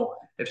I know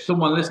if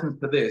someone listens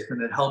to this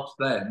and it helps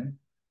them,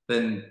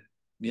 then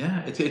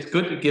yeah, it's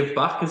good to give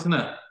back, isn't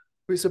it?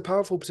 It's a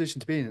powerful position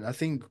to be in. And I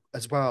think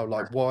as well,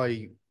 like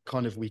why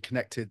kind of we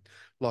connected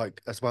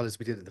like as well as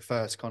we did at the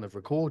first kind of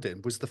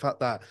recording was the fact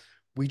that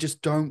we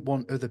just don't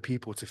want other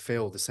people to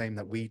feel the same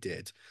that we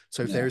did.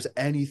 So if there is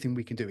anything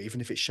we can do, even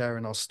if it's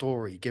sharing our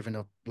story, giving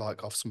up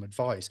like off some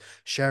advice,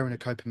 sharing a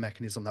coping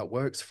mechanism that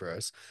works for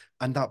us,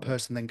 and that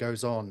person then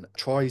goes on,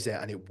 tries it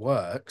and it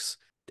works,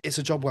 it's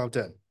a job well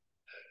done.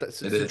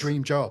 It's a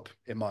dream job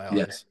in my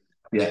eyes.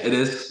 Yeah, it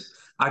is.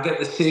 I get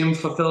the same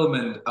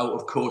fulfillment out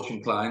of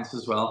coaching clients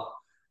as well.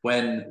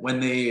 When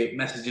they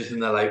message us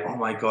and they're like, "Oh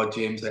my God,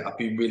 James, like, I've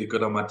been really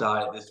good on my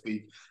diet this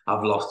week.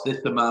 I've lost this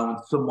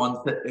amount." Someone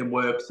in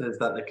work says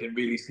that they can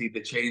really see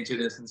the change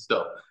in us and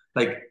stuff.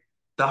 Like,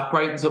 that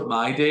brightens up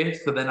my day.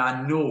 So then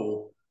I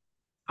know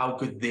how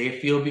good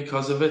they feel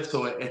because of it.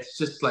 So it's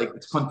just like,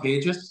 it's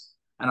contagious,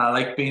 and I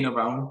like being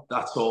around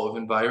that sort of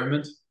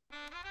environment.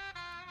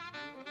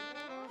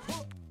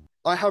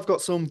 I have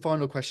got some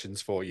final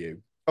questions for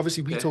you.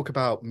 Obviously, we talk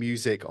about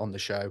music on the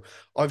show.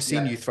 I've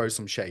seen you throw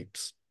some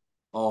shapes.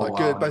 Oh, like wow,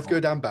 good, both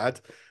good and bad.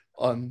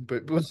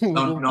 But we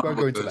none won't go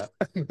were into good.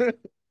 that.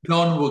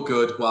 None were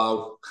good.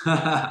 Wow.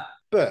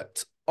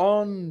 But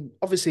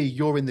obviously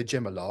you're in the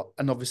gym a lot,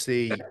 and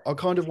obviously I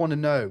kind of want to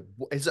know,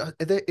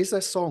 is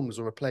there songs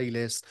or a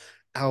playlist,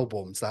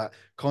 albums that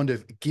kind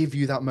of give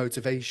you that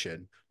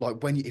motivation,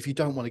 like when if you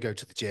don't want to go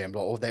to the gym,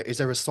 like, or is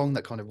there a song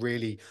that kind of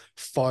really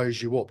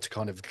fires you up to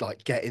kind of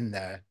like get in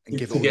there and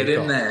give it To all get you've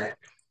in got? there.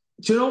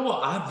 Do you know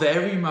what? I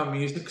vary my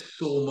music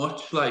so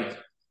much. Like,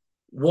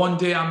 one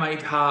day I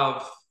might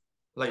have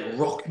like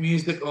rock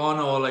music on,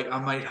 or like I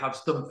might have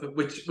something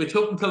which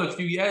up until a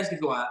few years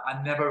ago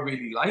I never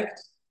really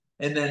liked.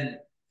 And then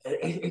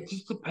it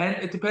just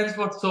depends. It depends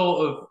what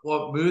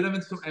mood I'm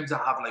in. Sometimes I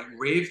have like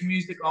rave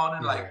music on,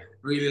 and like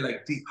really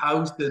like deep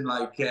house, and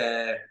like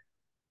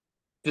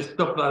just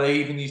stuff that I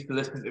even used to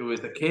listen to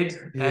as a kid.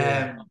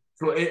 Yeah.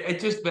 So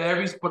it just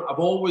varies. But I've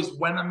always,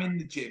 when I'm in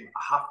the gym,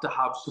 I have to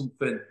have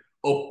something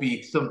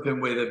upbeat, something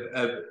with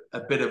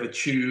a bit of a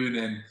tune.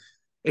 And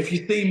if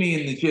you see me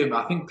in the gym,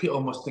 I think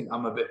people must think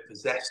I'm a bit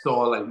possessed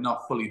or like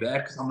not fully there,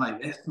 because I'm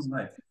like this. I'm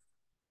like,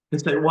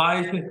 it's like,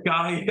 why is this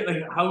guy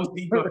like? How's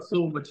he got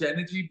so much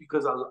energy?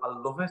 Because I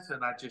love it,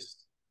 and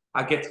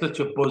I get such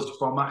a buzz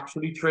from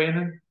actually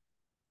training.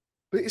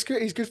 But it's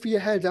good. It's good for your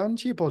head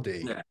and your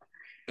body. Yeah.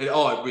 It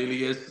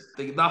really is.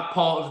 That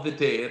part of the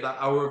day, that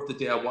hour of the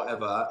day or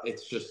whatever,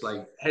 it's just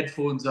like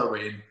headphones are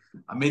in,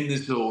 I'm in the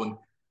zone.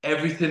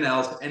 Everything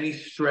else, any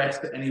stress,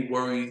 any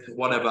worries,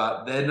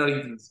 whatever, they're not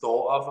even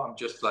thought of. I'm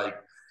just like,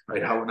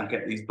 right, how can I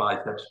get these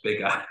biceps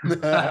bigger?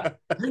 And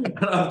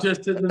I'm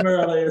just in the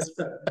mirror like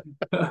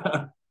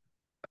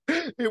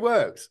It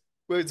works.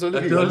 Well, so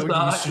look it at you. I does look at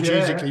you that,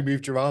 strategically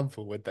moved your arm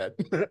forward then.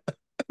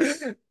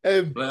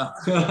 yeah.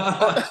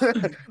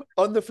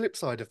 On the flip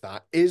side of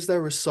that, is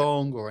there a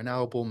song or an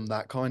album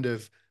that kind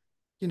of,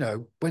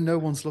 when no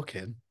one's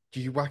looking,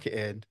 you whack it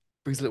in,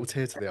 brings a little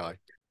tear to the eye?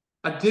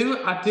 I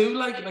do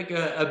like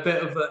a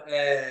bit of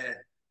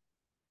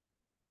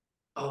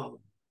oh,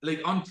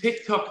 like on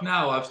TikTok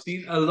now, I've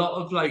seen a lot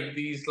of like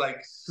these like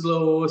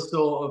slow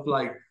sort of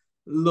like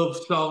love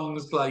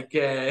songs, like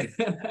like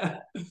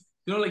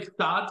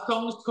sad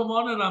songs come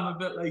on, and I'm a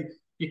bit like,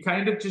 you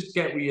kind of just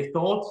get with your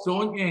thoughts,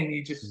 don't you? And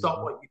you just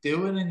stop what you're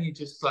doing, and you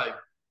just like,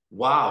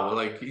 wow,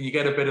 like you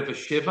get a bit of a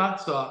shiver.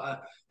 So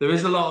there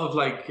is a lot of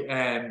like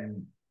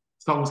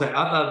songs like that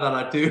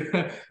I do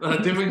that I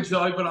do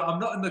enjoy, but I'm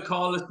not in the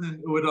car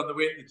listening to it on the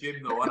way to the gym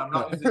though, and I'm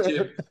not in the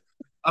gym.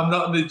 I'm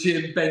not in the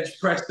gym bench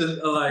pressing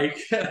to like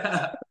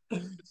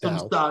some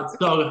sad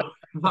song,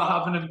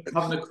 not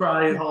having a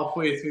cry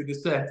halfway through the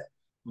set.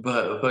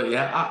 But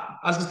yeah,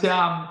 as I say,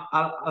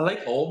 I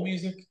like all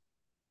music.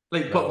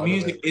 Like, No, but I love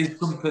music it. is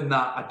something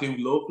that I do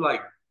love.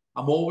 Like,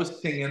 I'm always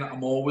singing,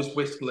 I'm always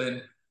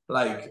whistling.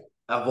 Like,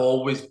 I've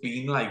always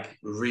been like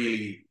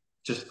really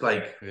just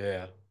like,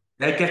 Yeah.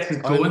 that gets us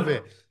I love going.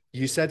 it.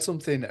 You said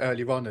something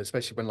earlier on,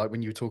 especially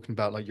when you were talking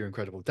about like your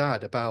incredible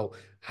dad, about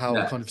how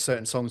Yeah, kind of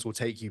certain songs will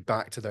take you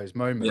back to those yeah,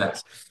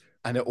 moments.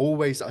 And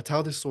I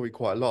tell this story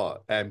quite a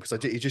lot, because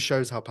it just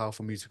shows how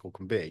powerful musical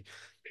can be.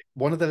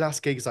 One of the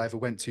last gigs I ever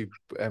went to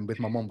with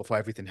my mom before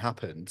everything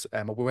happened,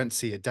 we went to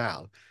see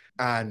Adele,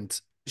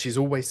 and she's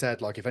always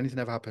said, like, if anything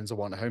ever happens, I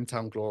want a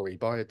hometown glory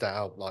by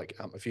Adele, like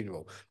at my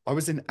funeral. I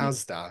was in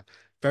Asda,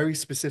 very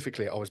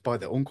specifically, I was by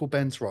the Uncle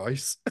Ben's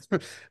Rice,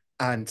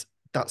 and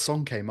that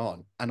song came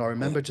on. And I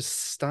remember just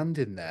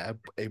standing there.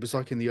 It was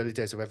like in the early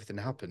days of everything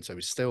happened, so it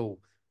was still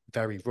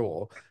very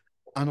raw.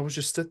 And I was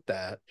just stood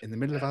there in the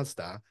middle of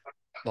Asda,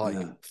 like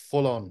Yeah.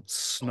 full on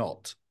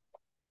snot.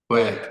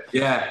 But Like,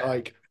 yeah,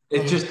 like,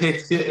 it oh, just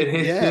hits you. It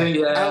hits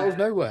you. yeah, out Yeah. of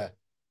nowhere.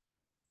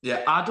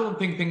 Yeah. I don't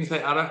think things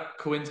like that are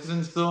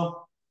coincidence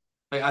though.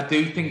 Like I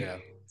do think Yeah.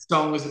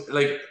 songs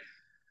like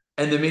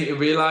and they make you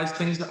realize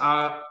things.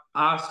 I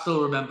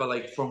still remember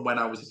like from when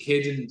I was a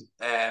kid,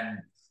 and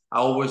I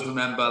always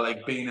remember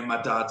like being in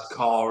my dad's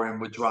car and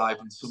we're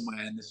driving somewhere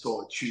and the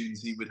sort of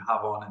tunes he would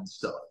have on and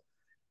stuff.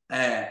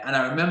 And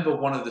I remember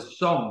one of the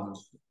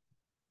songs.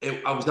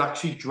 I was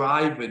actually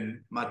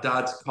driving my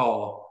dad's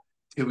car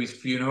to his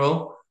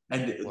funeral,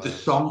 and the Wow.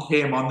 song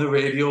came on the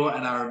radio.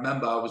 And I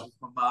remember I was with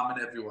my mum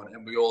and everyone,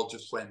 and we all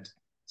just went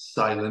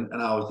silent.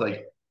 And I was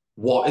like,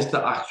 "What is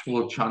the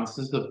actual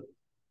chances of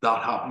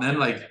that happening?"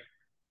 Like,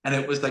 and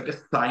it was like a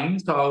sign.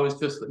 So I was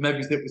just maybe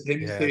it was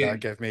him Yeah, that saying,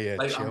 gave me a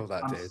 "Like, chill,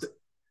 that did.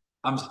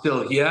 I'm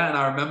still here." And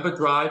I remember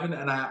driving,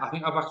 and I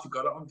think I've actually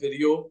got it on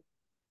video,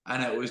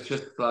 and it was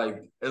just like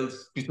it'll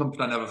be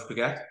something I never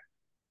forget.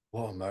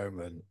 What a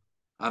moment.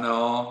 I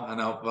know,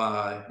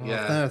 Oh,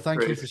 yeah, no,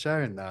 thank you for crazy,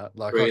 sharing that.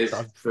 Like, I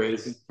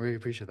crazy. really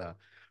appreciate that.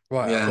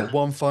 Right, I've got Yeah.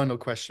 one final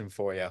question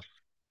for you.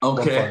 One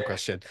final Okay.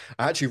 question.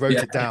 I actually wrote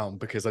Yeah. it down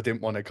because I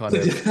didn't want to kind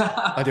of,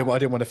 I didn't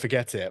want to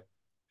forget it.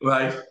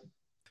 Right.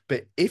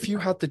 But if you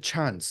had the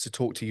chance to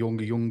talk to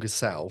younger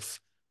self,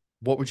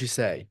 what would you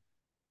say?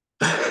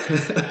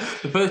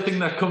 The first thing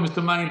that comes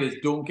to mind is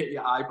don't get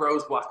your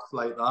eyebrows waxed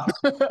like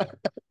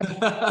that.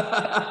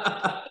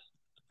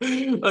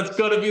 That's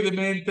got to be the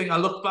main thing. I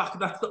look back,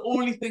 that's the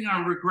only thing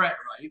I regret,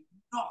 right?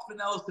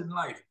 Nothing else in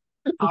life.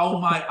 How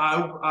my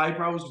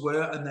eyebrows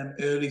were in them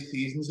early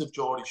seasons of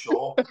Geordie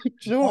Shore. Do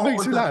you know what What makes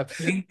was me I laugh?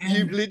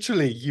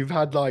 thinking? You've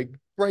had like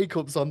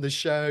breakups on the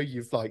show,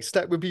 you've like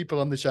stepped with people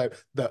on the show.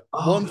 The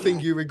one thing Oh,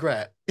 you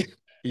regret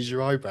is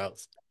your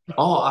eyebrows.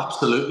 oh,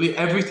 absolutely.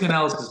 Everything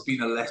else has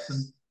been a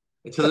lesson.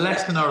 It's a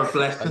lesson or a I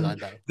blessing. like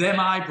that. Them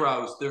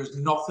eyebrows, there's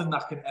nothing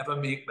that can ever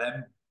make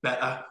them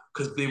better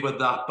because they were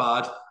that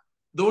bad.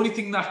 The only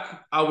thing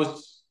that I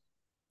was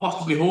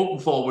possibly hoping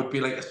for would be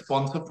like a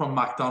sponsor from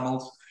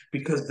McDonald's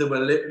because there were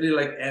literally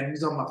like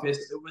M's on my face.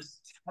 It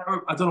was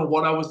terrible. I don't know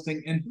what I was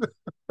thinking.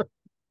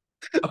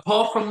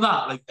 Apart from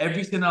that, like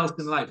everything else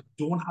in life, I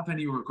don't have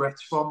any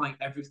regrets from. Like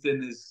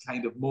everything is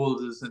kind of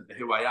molded us into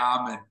who I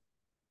am. And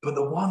but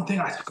the one thing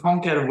I just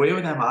can't get away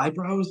with them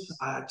eyebrows.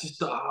 I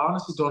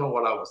honestly don't know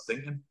what I was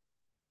thinking.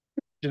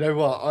 You know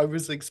what? I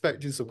was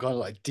expecting some kind of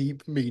like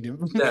deep meaning.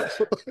 Yeah,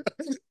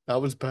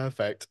 That was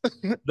perfect.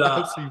 that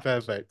Absolutely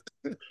perfect.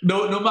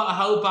 no matter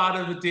how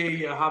bad of a day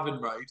you're having,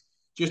 right?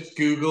 Just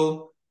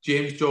Google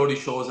James Geordie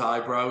Shaw's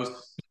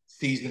eyebrows,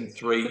 season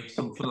 3,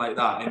 something like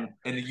that,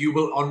 and you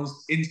will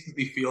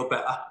instantly feel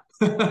better.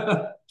 Do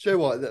you know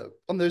what?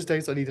 On those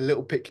days, I need a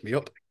little pick me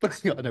up.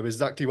 I know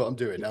exactly what I'm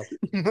doing now.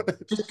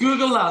 Just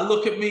Google that,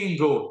 look at me, and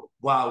go,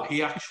 "Wow,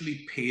 he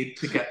actually paid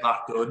to get that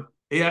done.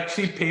 He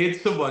actually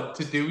paid someone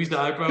to do his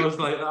eyebrows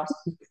like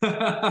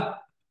that."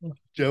 Do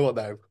you know what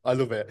though? I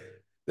love it.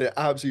 They're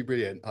absolutely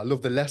brilliant. I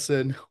love the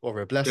lesson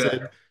or a blessing.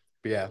 Yeah.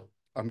 But yeah,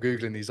 I'm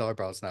Googling these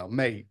eyebrows now.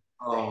 Mate,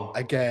 Oh,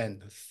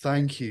 again,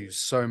 thank you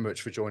so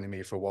much for joining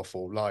me for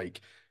Waffle.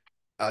 Like,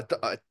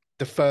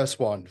 the first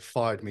one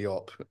fired me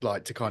up,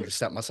 like to kind of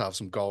set myself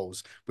some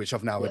goals, which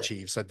I've now yeah.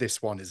 achieved. So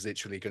this one is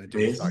literally going to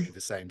do exactly Amazing.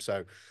 the same.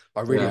 So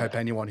I really Yeah. hope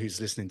anyone who's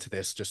listening to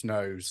this just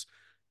knows,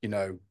 you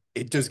know,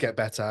 it does get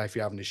better if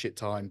you're having a shit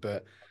time,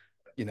 but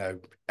you know,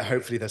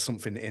 hopefully there's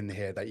something in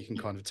here that you can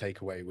kind of take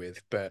away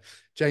with. But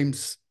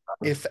James,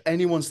 if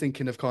anyone's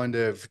thinking of kind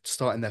of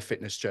starting their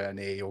fitness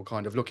journey or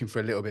kind of looking for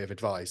a little bit of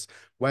advice,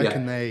 where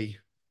can Yeah. they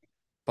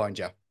find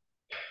you?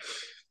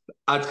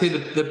 I'd say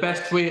the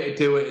best way to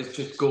do it is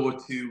just go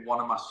to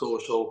one of my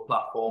social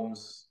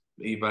platforms,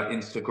 either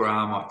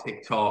Instagram or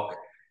TikTok.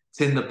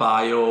 It's in the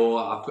bio.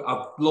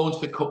 I've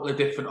launched a couple of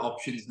different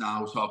options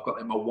now. So I've got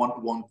like my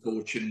one-to-one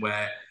coaching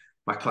where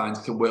my clients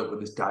can work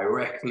with us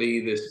directly.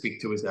 They speak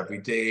to us every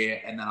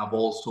day. And then I've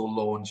also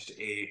launched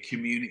a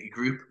community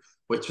group,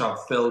 which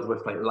I've filled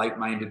with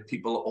like-minded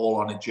people all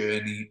on a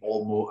journey,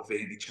 all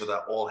motivating each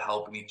other, all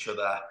helping each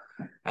other.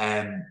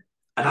 And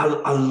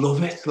I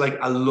love it. Like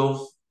I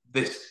love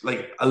this.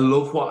 Like I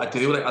love what I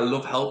do. Like I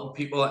love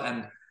helping people,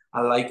 and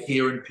I like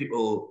hearing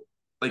people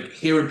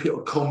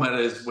come at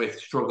us with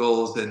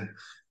struggles and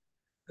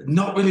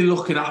not really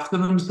looking after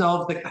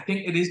themselves. Like I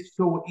think it is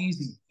so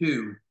easy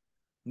to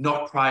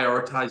not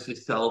prioritize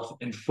yourself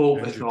and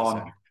focus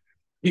on 100%.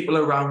 people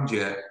around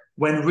you.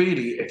 When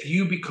really, if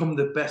you become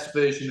the best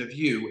version of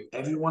you,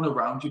 everyone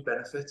around you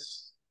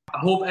benefits. I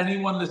hope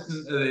anyone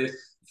listening to this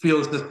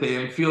feels the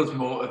same, feels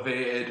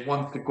motivated,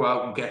 wants to go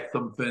out and get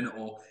something,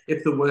 or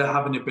if they were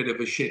having a bit of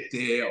a shit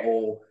day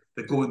or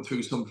they're going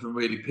through something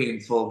really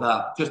painful,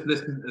 that just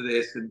listening to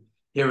this and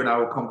hearing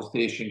our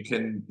conversation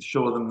can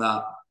show them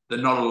that they're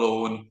not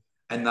alone.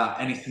 and that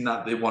anything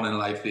that they want in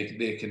life,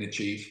 they can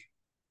achieve.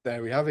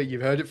 There we have it.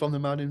 You've heard it from the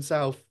man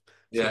himself.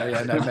 Yeah. So,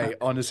 yeah, no, mate,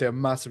 honestly, I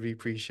massively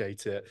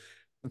appreciate it.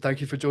 And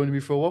thank you for joining me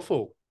for a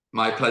waffle.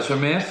 My pleasure,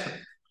 mate.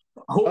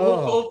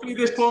 Hopefully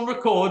this one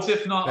records.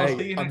 If not, I'll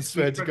see you next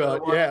swear week. to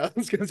God. Yeah, I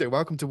was going to say,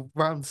 welcome to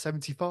round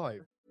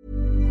 75.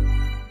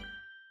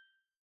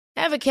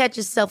 Ever catch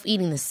yourself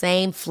eating the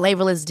same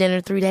flavorless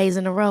dinner 3 days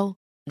in a row?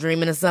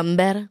 Dreaming of something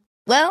better?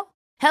 Well,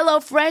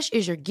 HelloFresh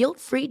is your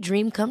guilt-free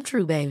dream come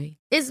true, baby.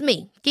 It's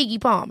me,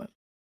 Keke Palmer.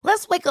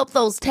 Let's wake up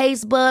those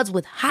taste buds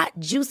with hot,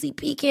 juicy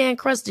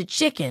pecan-crusted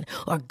chicken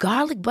or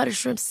garlic butter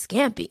shrimp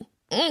scampi.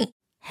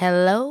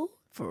 Hello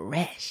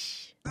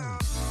Fresh.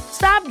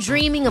 Stop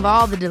dreaming of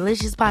all the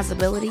delicious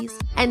possibilities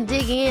and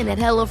dig in at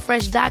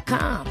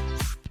HelloFresh.com.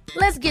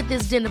 Let's get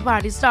this dinner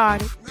party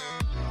started.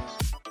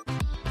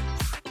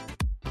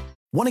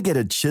 Want to get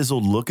a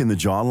chiseled look in the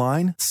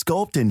jawline?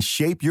 Sculpt and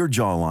shape your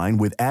jawline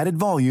with added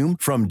volume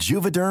from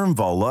Juvederm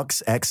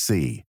Volux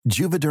XC.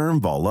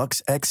 Juvederm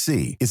Volux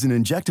XC is an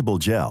injectable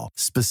gel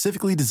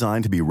specifically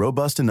designed to be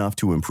robust enough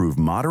to improve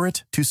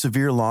moderate to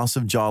severe loss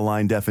of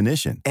jawline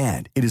definition.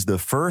 And it is the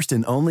first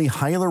and only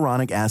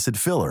hyaluronic acid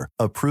filler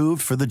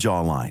approved for the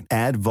jawline.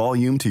 Add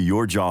volume to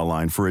your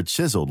jawline for a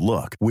chiseled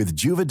look with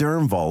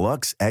Juvederm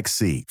Volux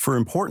XC. For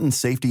important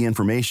safety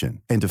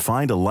information and to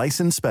find a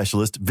licensed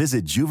specialist,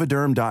 visit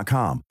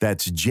Juvederm.com.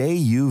 That's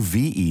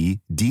Juvederm.com.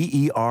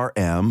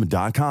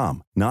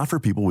 Not for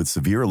people with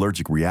severe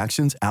allergic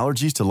reactions,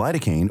 allergies to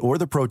lidocaine, or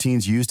the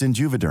proteins used in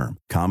Juvederm.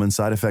 Common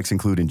side effects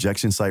include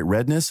injection site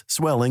redness,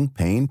 swelling,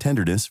 pain,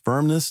 tenderness,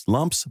 firmness,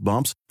 lumps,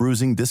 bumps,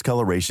 bruising,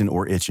 discoloration,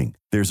 or itching.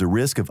 There's a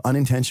risk of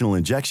unintentional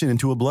injection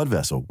into a blood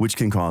vessel, which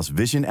can cause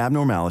vision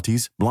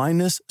abnormalities,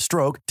 blindness,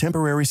 stroke,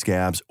 temporary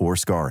scabs, or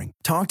scarring.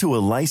 Talk to a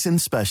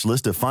licensed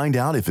specialist to find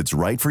out if it's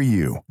right for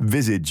you.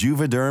 Visit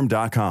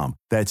Juvederm.com.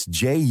 That's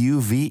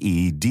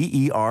Juvederm.com.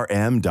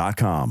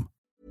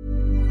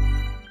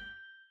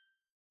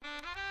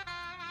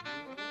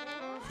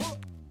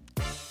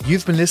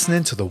 You've been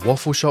listening to the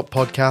Waffle Shop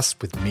podcast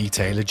with me,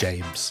 Taylor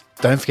James.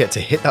 Don't forget to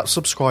hit that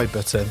subscribe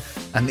button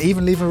and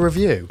even leave a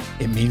review.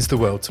 It means the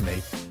world to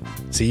me.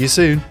 See you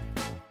soon.